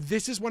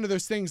 This is one of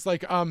those things,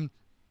 like,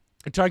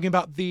 talking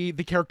about the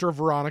character of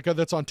Veronica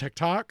that's on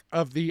TikTok,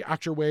 of the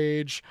actor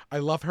Wage. I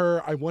love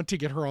her. I want to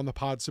get her on the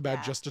pod so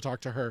bad just to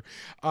talk to her.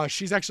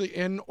 She's actually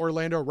in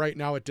Orlando right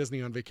now at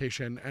Disney on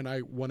vacation, and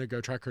I want to go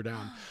track her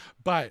down.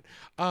 But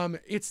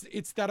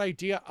it's that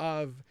idea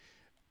of,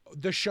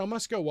 the show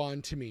must go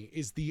on, to me,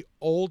 is the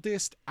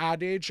oldest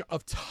adage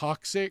of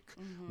toxic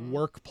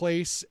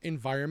workplace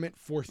environment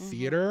for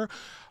theater.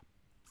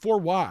 For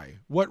why?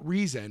 What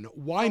reason?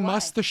 Why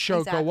must the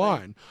show go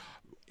on?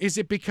 Is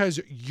it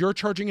because you're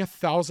charging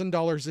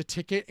 $1,000 a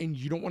ticket and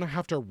you don't want to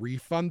have to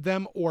refund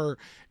them, or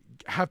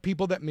have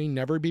people that may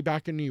never be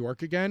back in New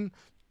York again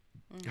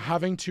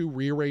having to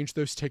rearrange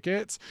those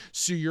tickets?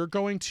 So you're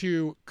going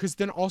to, because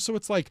then also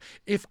it's like,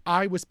 if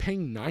I was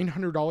paying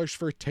 $900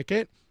 for a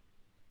ticket,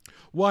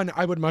 one,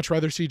 I would much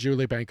rather see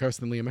Julie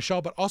Bankos than Leah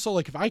Michelle. But also,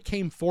 like, if I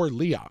came for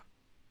Leah,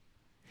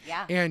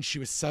 Yeah. And she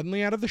was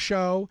suddenly out of the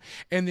show.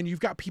 And then you've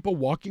got people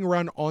walking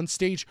around on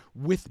stage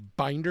with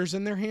binders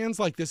in their hands.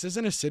 Like, this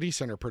isn't a city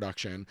center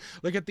production.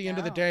 Like, at the end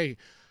of the No. day,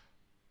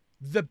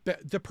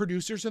 the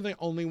producers are the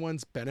only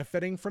ones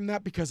benefiting from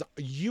that, because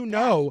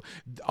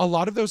a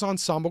lot of those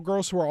ensemble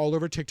girls who are all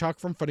over TikTok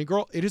from Funny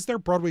Girl, it is their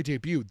Broadway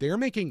debut. They're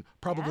making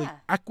probably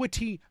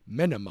equity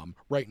minimum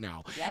right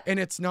now. Yep. And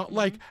it's not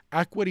like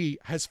equity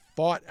has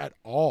fought at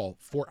all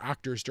for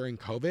actors during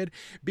COVID,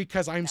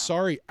 because I'm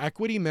sorry,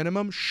 equity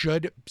minimum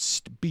should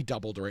be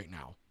doubled right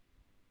now.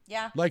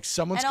 Yeah. Like,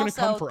 someone's going to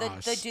come for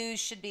us. The dues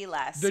should be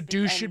less. The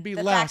dues should be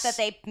the less. The fact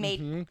that they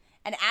made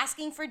and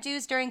asking for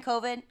dues during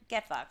COVID,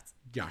 get fucked.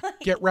 Yeah,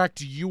 get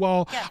wrecked. You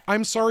all,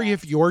 I'm sorry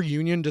if your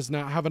union does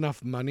not have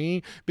enough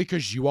money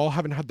because you all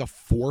haven't had the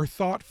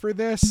forethought for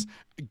this.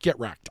 Get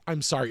wrecked.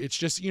 I'm sorry. It's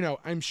just,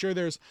 I'm sure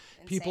there's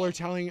people are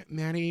telling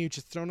Manny, you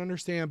just don't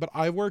understand. But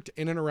I've worked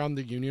in and around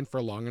the union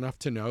for long enough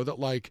to know that,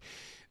 like,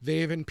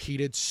 they've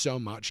impeded so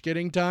much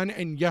getting done.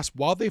 And yes,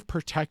 while they've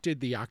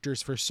protected the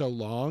actors for so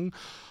long,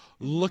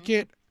 look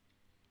at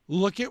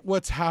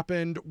what's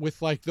happened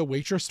with, like, the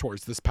waitress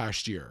tours this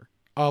past year,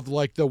 of,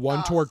 like, the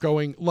one tour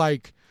going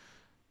like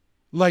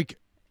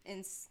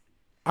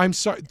I'm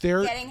sorry,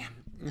 they're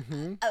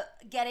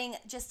getting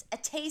just a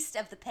taste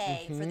of the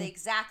pay for the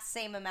exact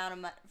same amount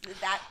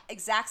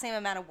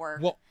of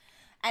work. Well,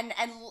 and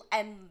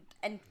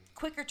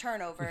quicker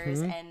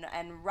turnovers and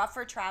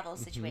rougher travel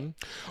situation.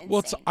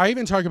 Well, I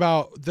even talk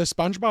about the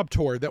SpongeBob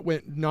tour that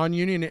went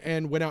non-union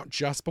and went out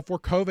just before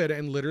COVID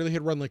and literally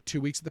had run like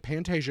 2 weeks at the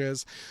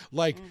Pantasias.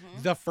 Like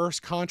the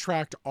first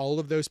contract all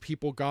of those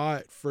people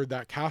got for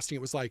that casting,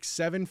 it was like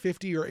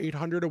 $750 or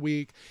 $800 a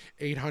week,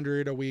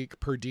 $800 a week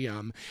per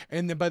diem.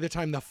 And then by the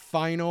time the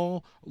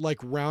final like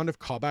round of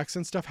callbacks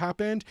and stuff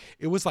happened,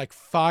 it was like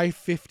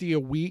 $550 a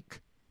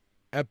week,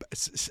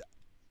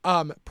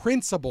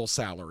 principal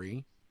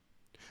salary.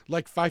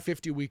 Like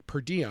 $550 a week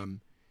per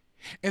diem,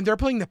 and they're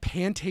playing the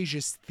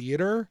Pantasia's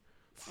Theater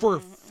for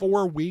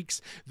 4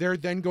 weeks. They're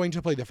then going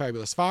to play the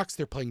Fabulous Fox.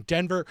 They're playing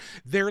Denver.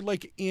 They're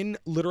like in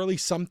literally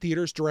some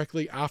theaters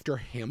directly after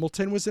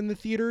Hamilton was in the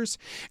theaters,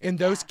 and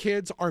those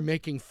kids are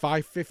making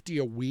 $550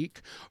 a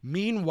week.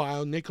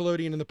 Meanwhile,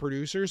 Nickelodeon and the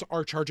producers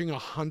are charging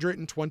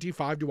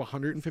 $125 to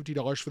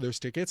 $150 for those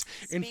tickets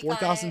in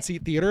 4,000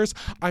 seat theaters.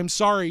 I'm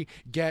sorry,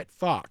 get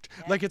fucked.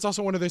 Like, it's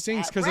also one of those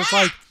things because it's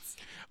like,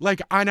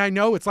 and I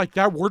know it's like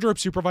that wardrobe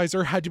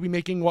supervisor had to be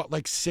making what,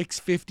 like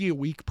 $650 a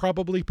week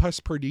probably plus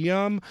per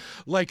diem,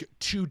 like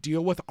to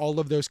deal with all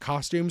of those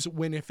costumes.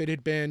 When if it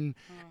had been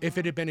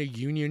a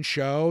union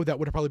show, that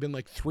would have probably been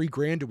like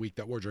 $3,000 a week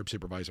that wardrobe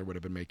supervisor would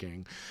have been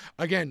making.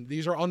 Again,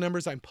 these are all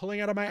numbers I'm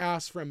pulling out of my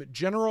ass from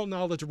general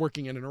knowledge of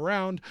working in and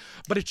around,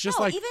 but it's just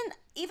like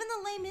even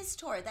the Les Mis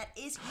tour that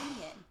is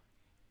union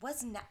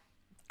was not.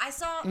 I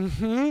saw. I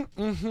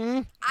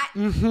sent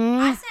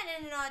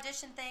in an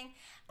audition thing.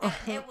 And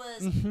it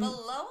was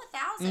below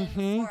 1,000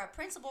 for a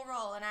principal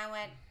role, and I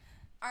went,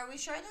 "Are we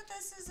sure that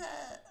this is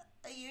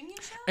a union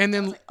show?" And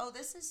then, like, "Oh,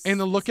 this is." And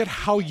then look at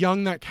how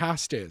young that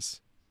cast is,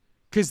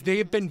 because they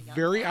have been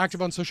very active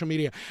on social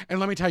media. And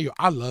let me tell you,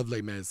 I love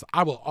Les Mis.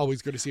 I will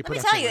always go to see a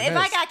production. Let me tell you,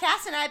 Les if I got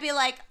cast and I'd be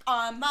like,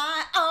 on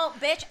my own,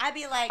 bitch, I'd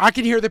be like, I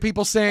can hear the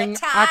people sing. the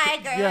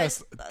tigers.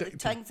 Yes,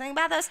 Sing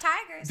about those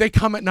tigers. they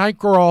come at night,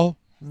 girl.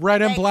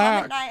 Red and They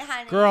black, come at night,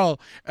 honey. girl.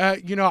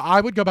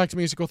 I would go back to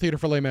musical theater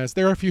for Les Mis.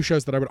 There are a few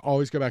shows that I would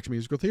always go back to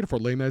musical theater for.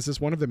 Les Mis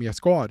is one of them. Yes,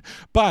 God.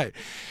 But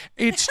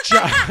it's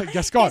just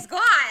yes, God. He's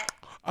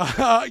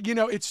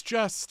God. It's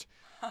just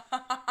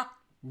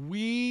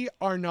we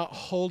are not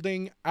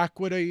holding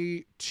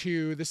equity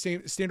to the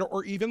same standard,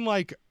 or even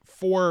like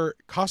for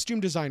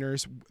costume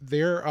designers.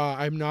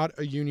 I'm not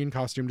a union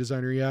costume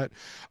designer yet.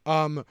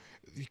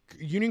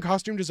 Union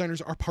costume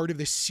designers are part of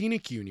the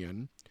scenic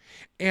union.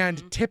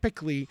 And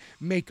typically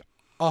make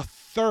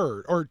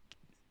 1/3 or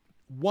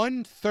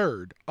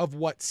 1/3 of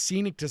what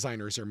scenic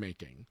designers are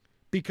making,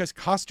 because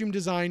costume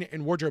design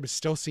and wardrobe is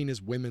still seen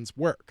as women's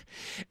work.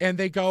 And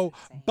they go,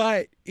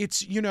 but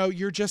it's,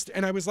 you're just,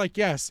 and I was like,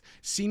 yes,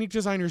 scenic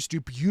designers do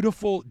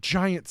beautiful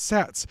giant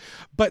sets.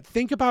 But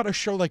think about a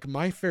show like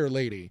My Fair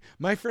Lady.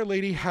 My Fair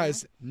Lady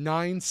has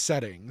 9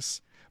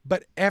 settings.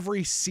 But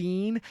every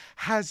scene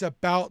has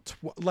about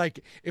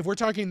if we're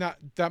talking that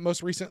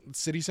most recent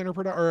City Center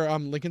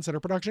Lincoln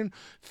Center production,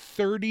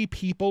 30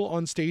 people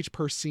on stage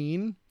per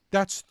scene.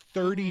 That's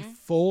 30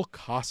 full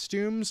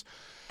costumes.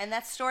 And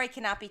that story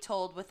cannot be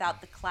told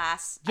without the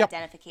class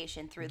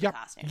identification through the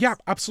costumes. Yeah,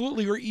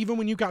 absolutely. Or even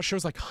when you got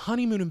shows like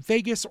Honeymoon in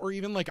Vegas, or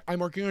even like I'm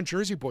working on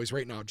Jersey Boys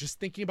right now, just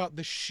thinking about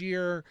the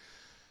sheer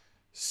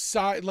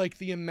size, like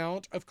the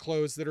amount of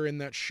clothes that are in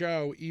that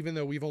show, even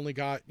though we've only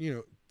got,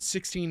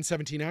 16,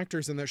 17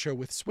 actors in that show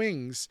with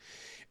swings.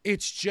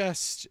 It's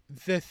just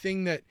the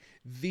thing that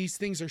these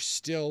things are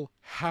still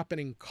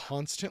happening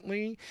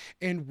constantly,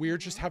 and we're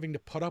just having to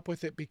put up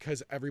with it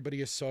because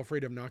everybody is so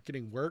afraid of not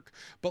getting work.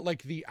 But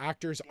like the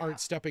actors aren't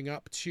stepping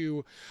up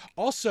to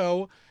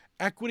also,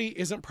 equity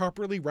isn't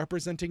properly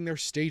representing their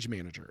stage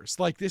managers.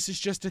 Like, this is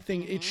just a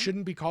thing. It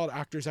shouldn't be called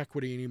actors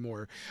equity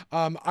anymore.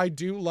 I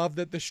do love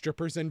that the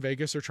strippers in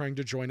Vegas are trying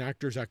to join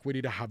actors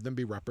equity to have them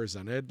be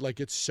represented. Like,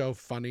 it's so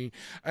funny.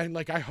 And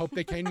like, I hope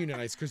they can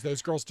unionize because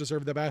those girls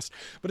deserve the best.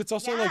 But it's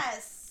also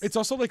it's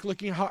also like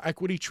looking at how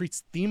equity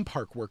treats theme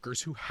park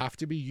workers who have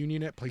to be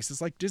union at places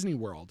like Disney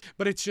World.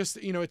 But it's just,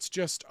 it's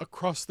just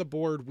across the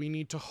board. We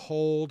need to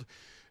hold,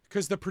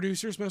 because the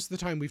producers, most of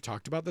the time, we've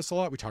talked about this a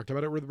lot. We talked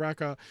about it with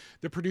Rebecca.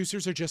 The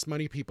producers are just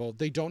money people.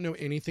 They don't know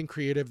anything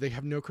creative. They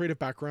have no creative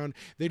background.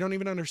 They don't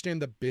even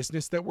understand the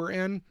business that we're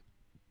in.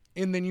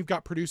 And then you've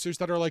got producers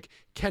that are like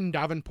Ken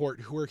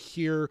Davenport, who are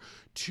here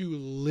to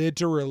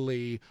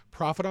literally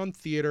profit on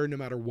theater no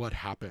matter what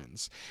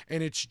happens.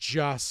 And it's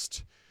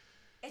just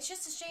a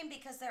shame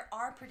because there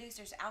are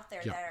producers out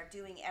there that are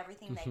doing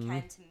everything they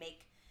can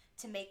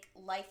to make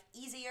life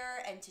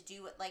easier and to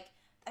do it. Like,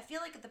 I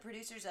feel like the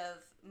producers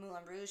of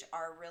Moulin Rouge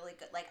are really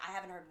good. Like, I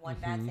haven't heard one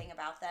bad thing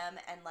about them.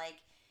 And like,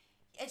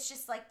 it's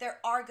just like, there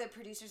are good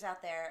producers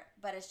out there,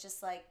 but it's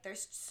just like,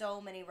 there's so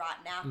many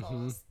rotten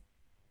apples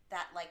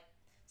that like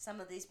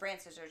some of these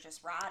branches are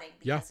just rotting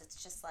because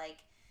it's just like,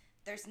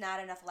 there's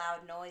not enough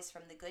loud noise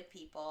from the good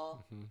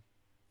people.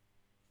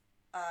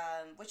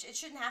 Which it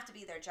shouldn't have to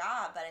be their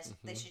job, but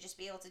they should just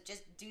be able to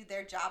just do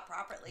their job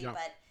properly. Yeah.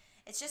 But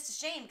it's just a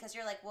shame because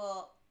you're like,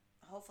 well,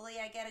 hopefully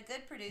I get a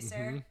good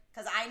producer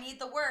because I need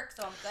the work,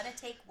 so I'm going to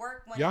take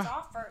work when it's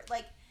offered.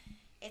 Like,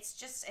 it's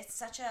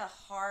such a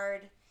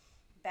hard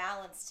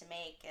balance to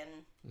make,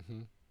 and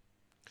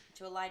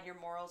to align your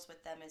morals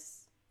with them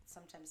is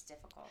sometimes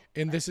difficult.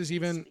 And this is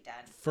even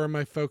for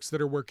my folks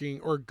that are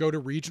working or go to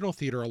regional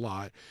theater a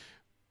lot.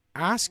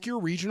 Ask your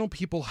regional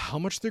people how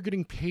much they're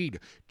getting paid.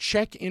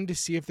 Check in to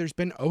see if there's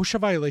been OSHA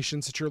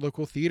violations at your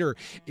local theater.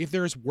 If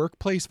there's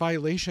workplace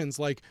violations,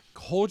 like,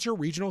 hold your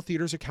regional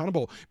theaters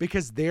accountable,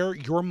 because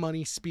your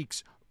money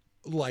speaks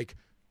like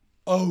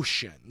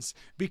oceans,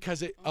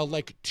 because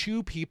like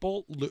 2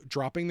 people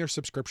dropping their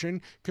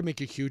subscription could make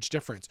a huge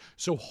difference.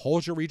 So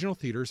hold your regional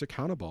theaters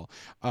accountable.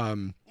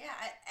 The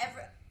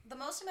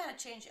most amount of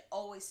change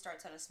always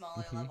starts on a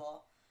smaller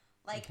level.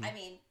 Like, I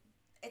mean,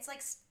 it's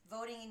like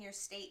voting in your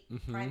state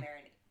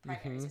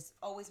primaries is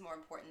always more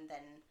important than,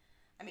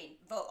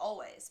 vote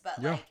always,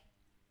 but like,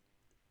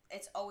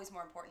 it's always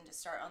more important to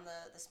start on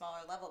the smaller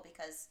level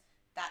because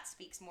that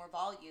speaks more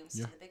volumes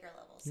to the bigger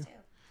levels too.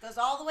 Goes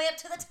all the way up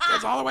to the top.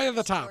 Goes all the way to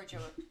the top.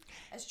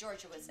 As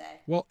Georgia would say.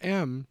 Well,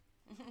 Em,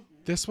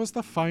 this was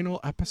the final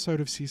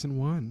episode of season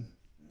 1.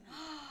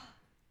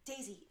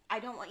 Daisy, I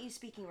don't want you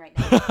speaking right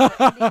now. We're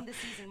ending the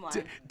season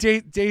 1.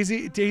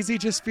 Daisy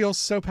just feels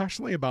so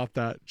passionately about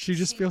that. She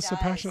feels so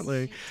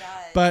passionately. She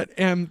does. But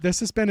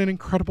this has been an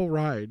incredible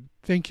ride.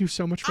 Thank you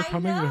so much for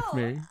coming with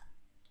me.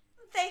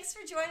 Thanks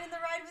for joining the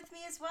ride with me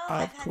as well.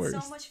 I've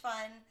had so much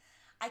fun.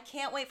 I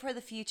can't wait for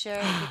the future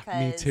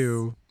because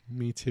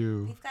Me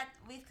too.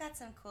 We've got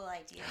some cool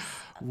ideas.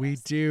 We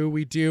do.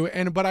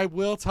 But I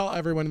will tell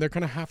everyone they're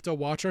going to have to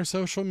watch our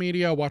social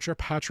media, watch our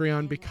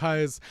Patreon,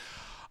 because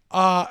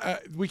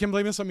we can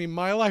blame this on me.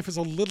 My life is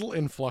a little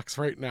in flux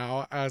right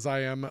now as I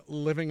am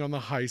living on the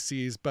high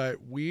seas, but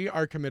we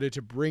are committed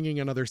to bringing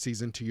another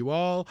season to you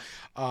all.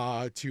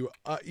 I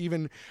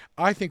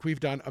think we've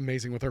done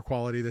amazing with our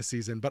quality this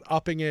season, but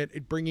upping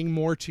it, bringing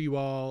more to you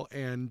all,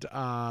 and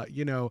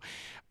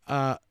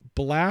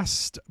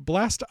blast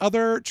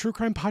other true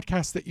crime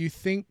podcasts that you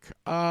think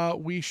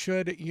we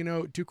should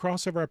do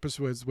crossover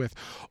episodes with,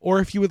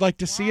 or if you would like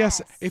to see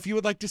us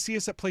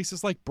at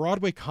places like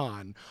Broadway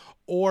Con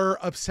or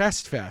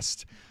Obsessed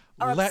Fest,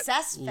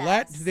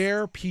 let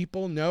their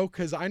people know,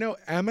 because I know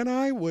Em and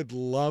I would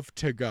love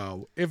to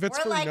go. If it's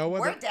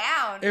we're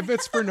down. If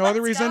it's for no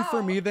other reason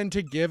for me than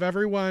to give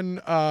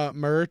everyone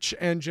merch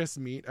and just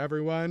meet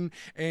everyone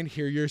and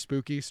hear your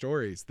spooky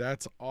stories.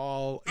 That's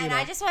all.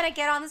 I just want to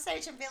get on the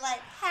stage and be like,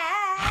 hey.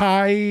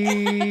 Hi.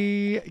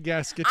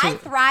 Yes. I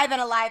thrive in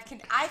a live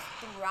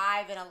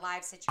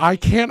situation. I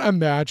can't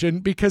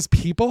imagine, because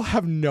people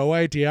have no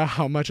idea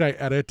how much I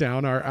edit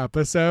down our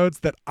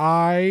episodes, that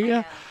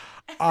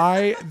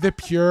the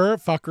pure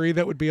fuckery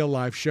that would be a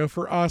live show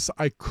for us,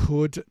 I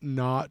could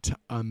not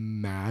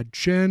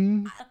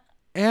imagine.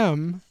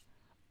 Em,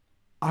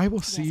 I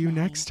will see you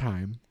next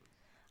time.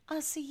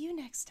 I'll see you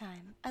next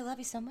time. I love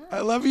you so much. I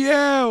love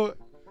you.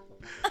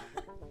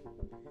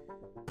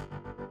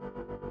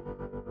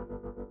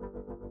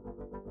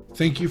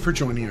 Thank you for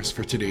joining us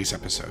for today's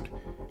episode.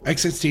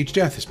 Exit Stage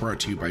Death is brought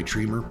to you by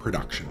Dreamer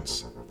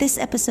Productions. This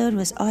episode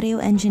was audio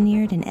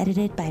engineered and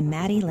edited by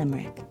Maddie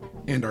Limerick.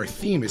 And our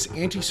theme is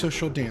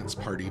Antisocial Dance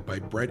Party by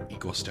Brett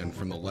Eagleston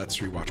from the Let's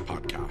Rewatch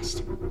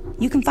podcast.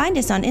 You can find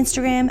us on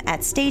Instagram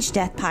at Stage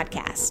Death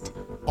Podcast.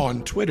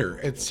 On Twitter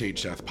at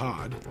Stage Death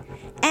Pod.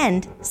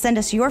 And send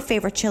us your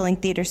favorite chilling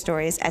theater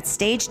stories at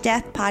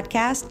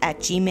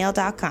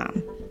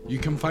stagedeathpodcast@gmail.com. You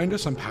can find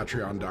us on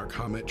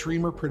patreon.com at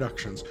Dreamer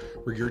Productions,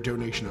 where your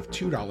donation of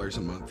 $2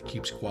 a month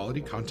keeps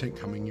quality content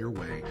coming your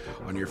way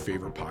on your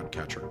favorite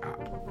podcatcher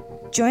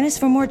app. Join us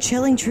for more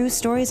chilling true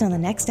stories on the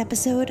next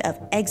episode of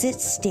Exit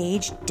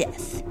Stage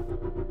Death.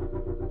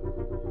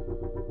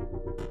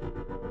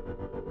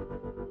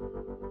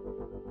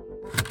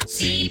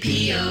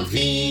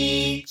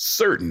 CPOV.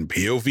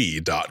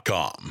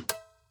 CertainPOV.com.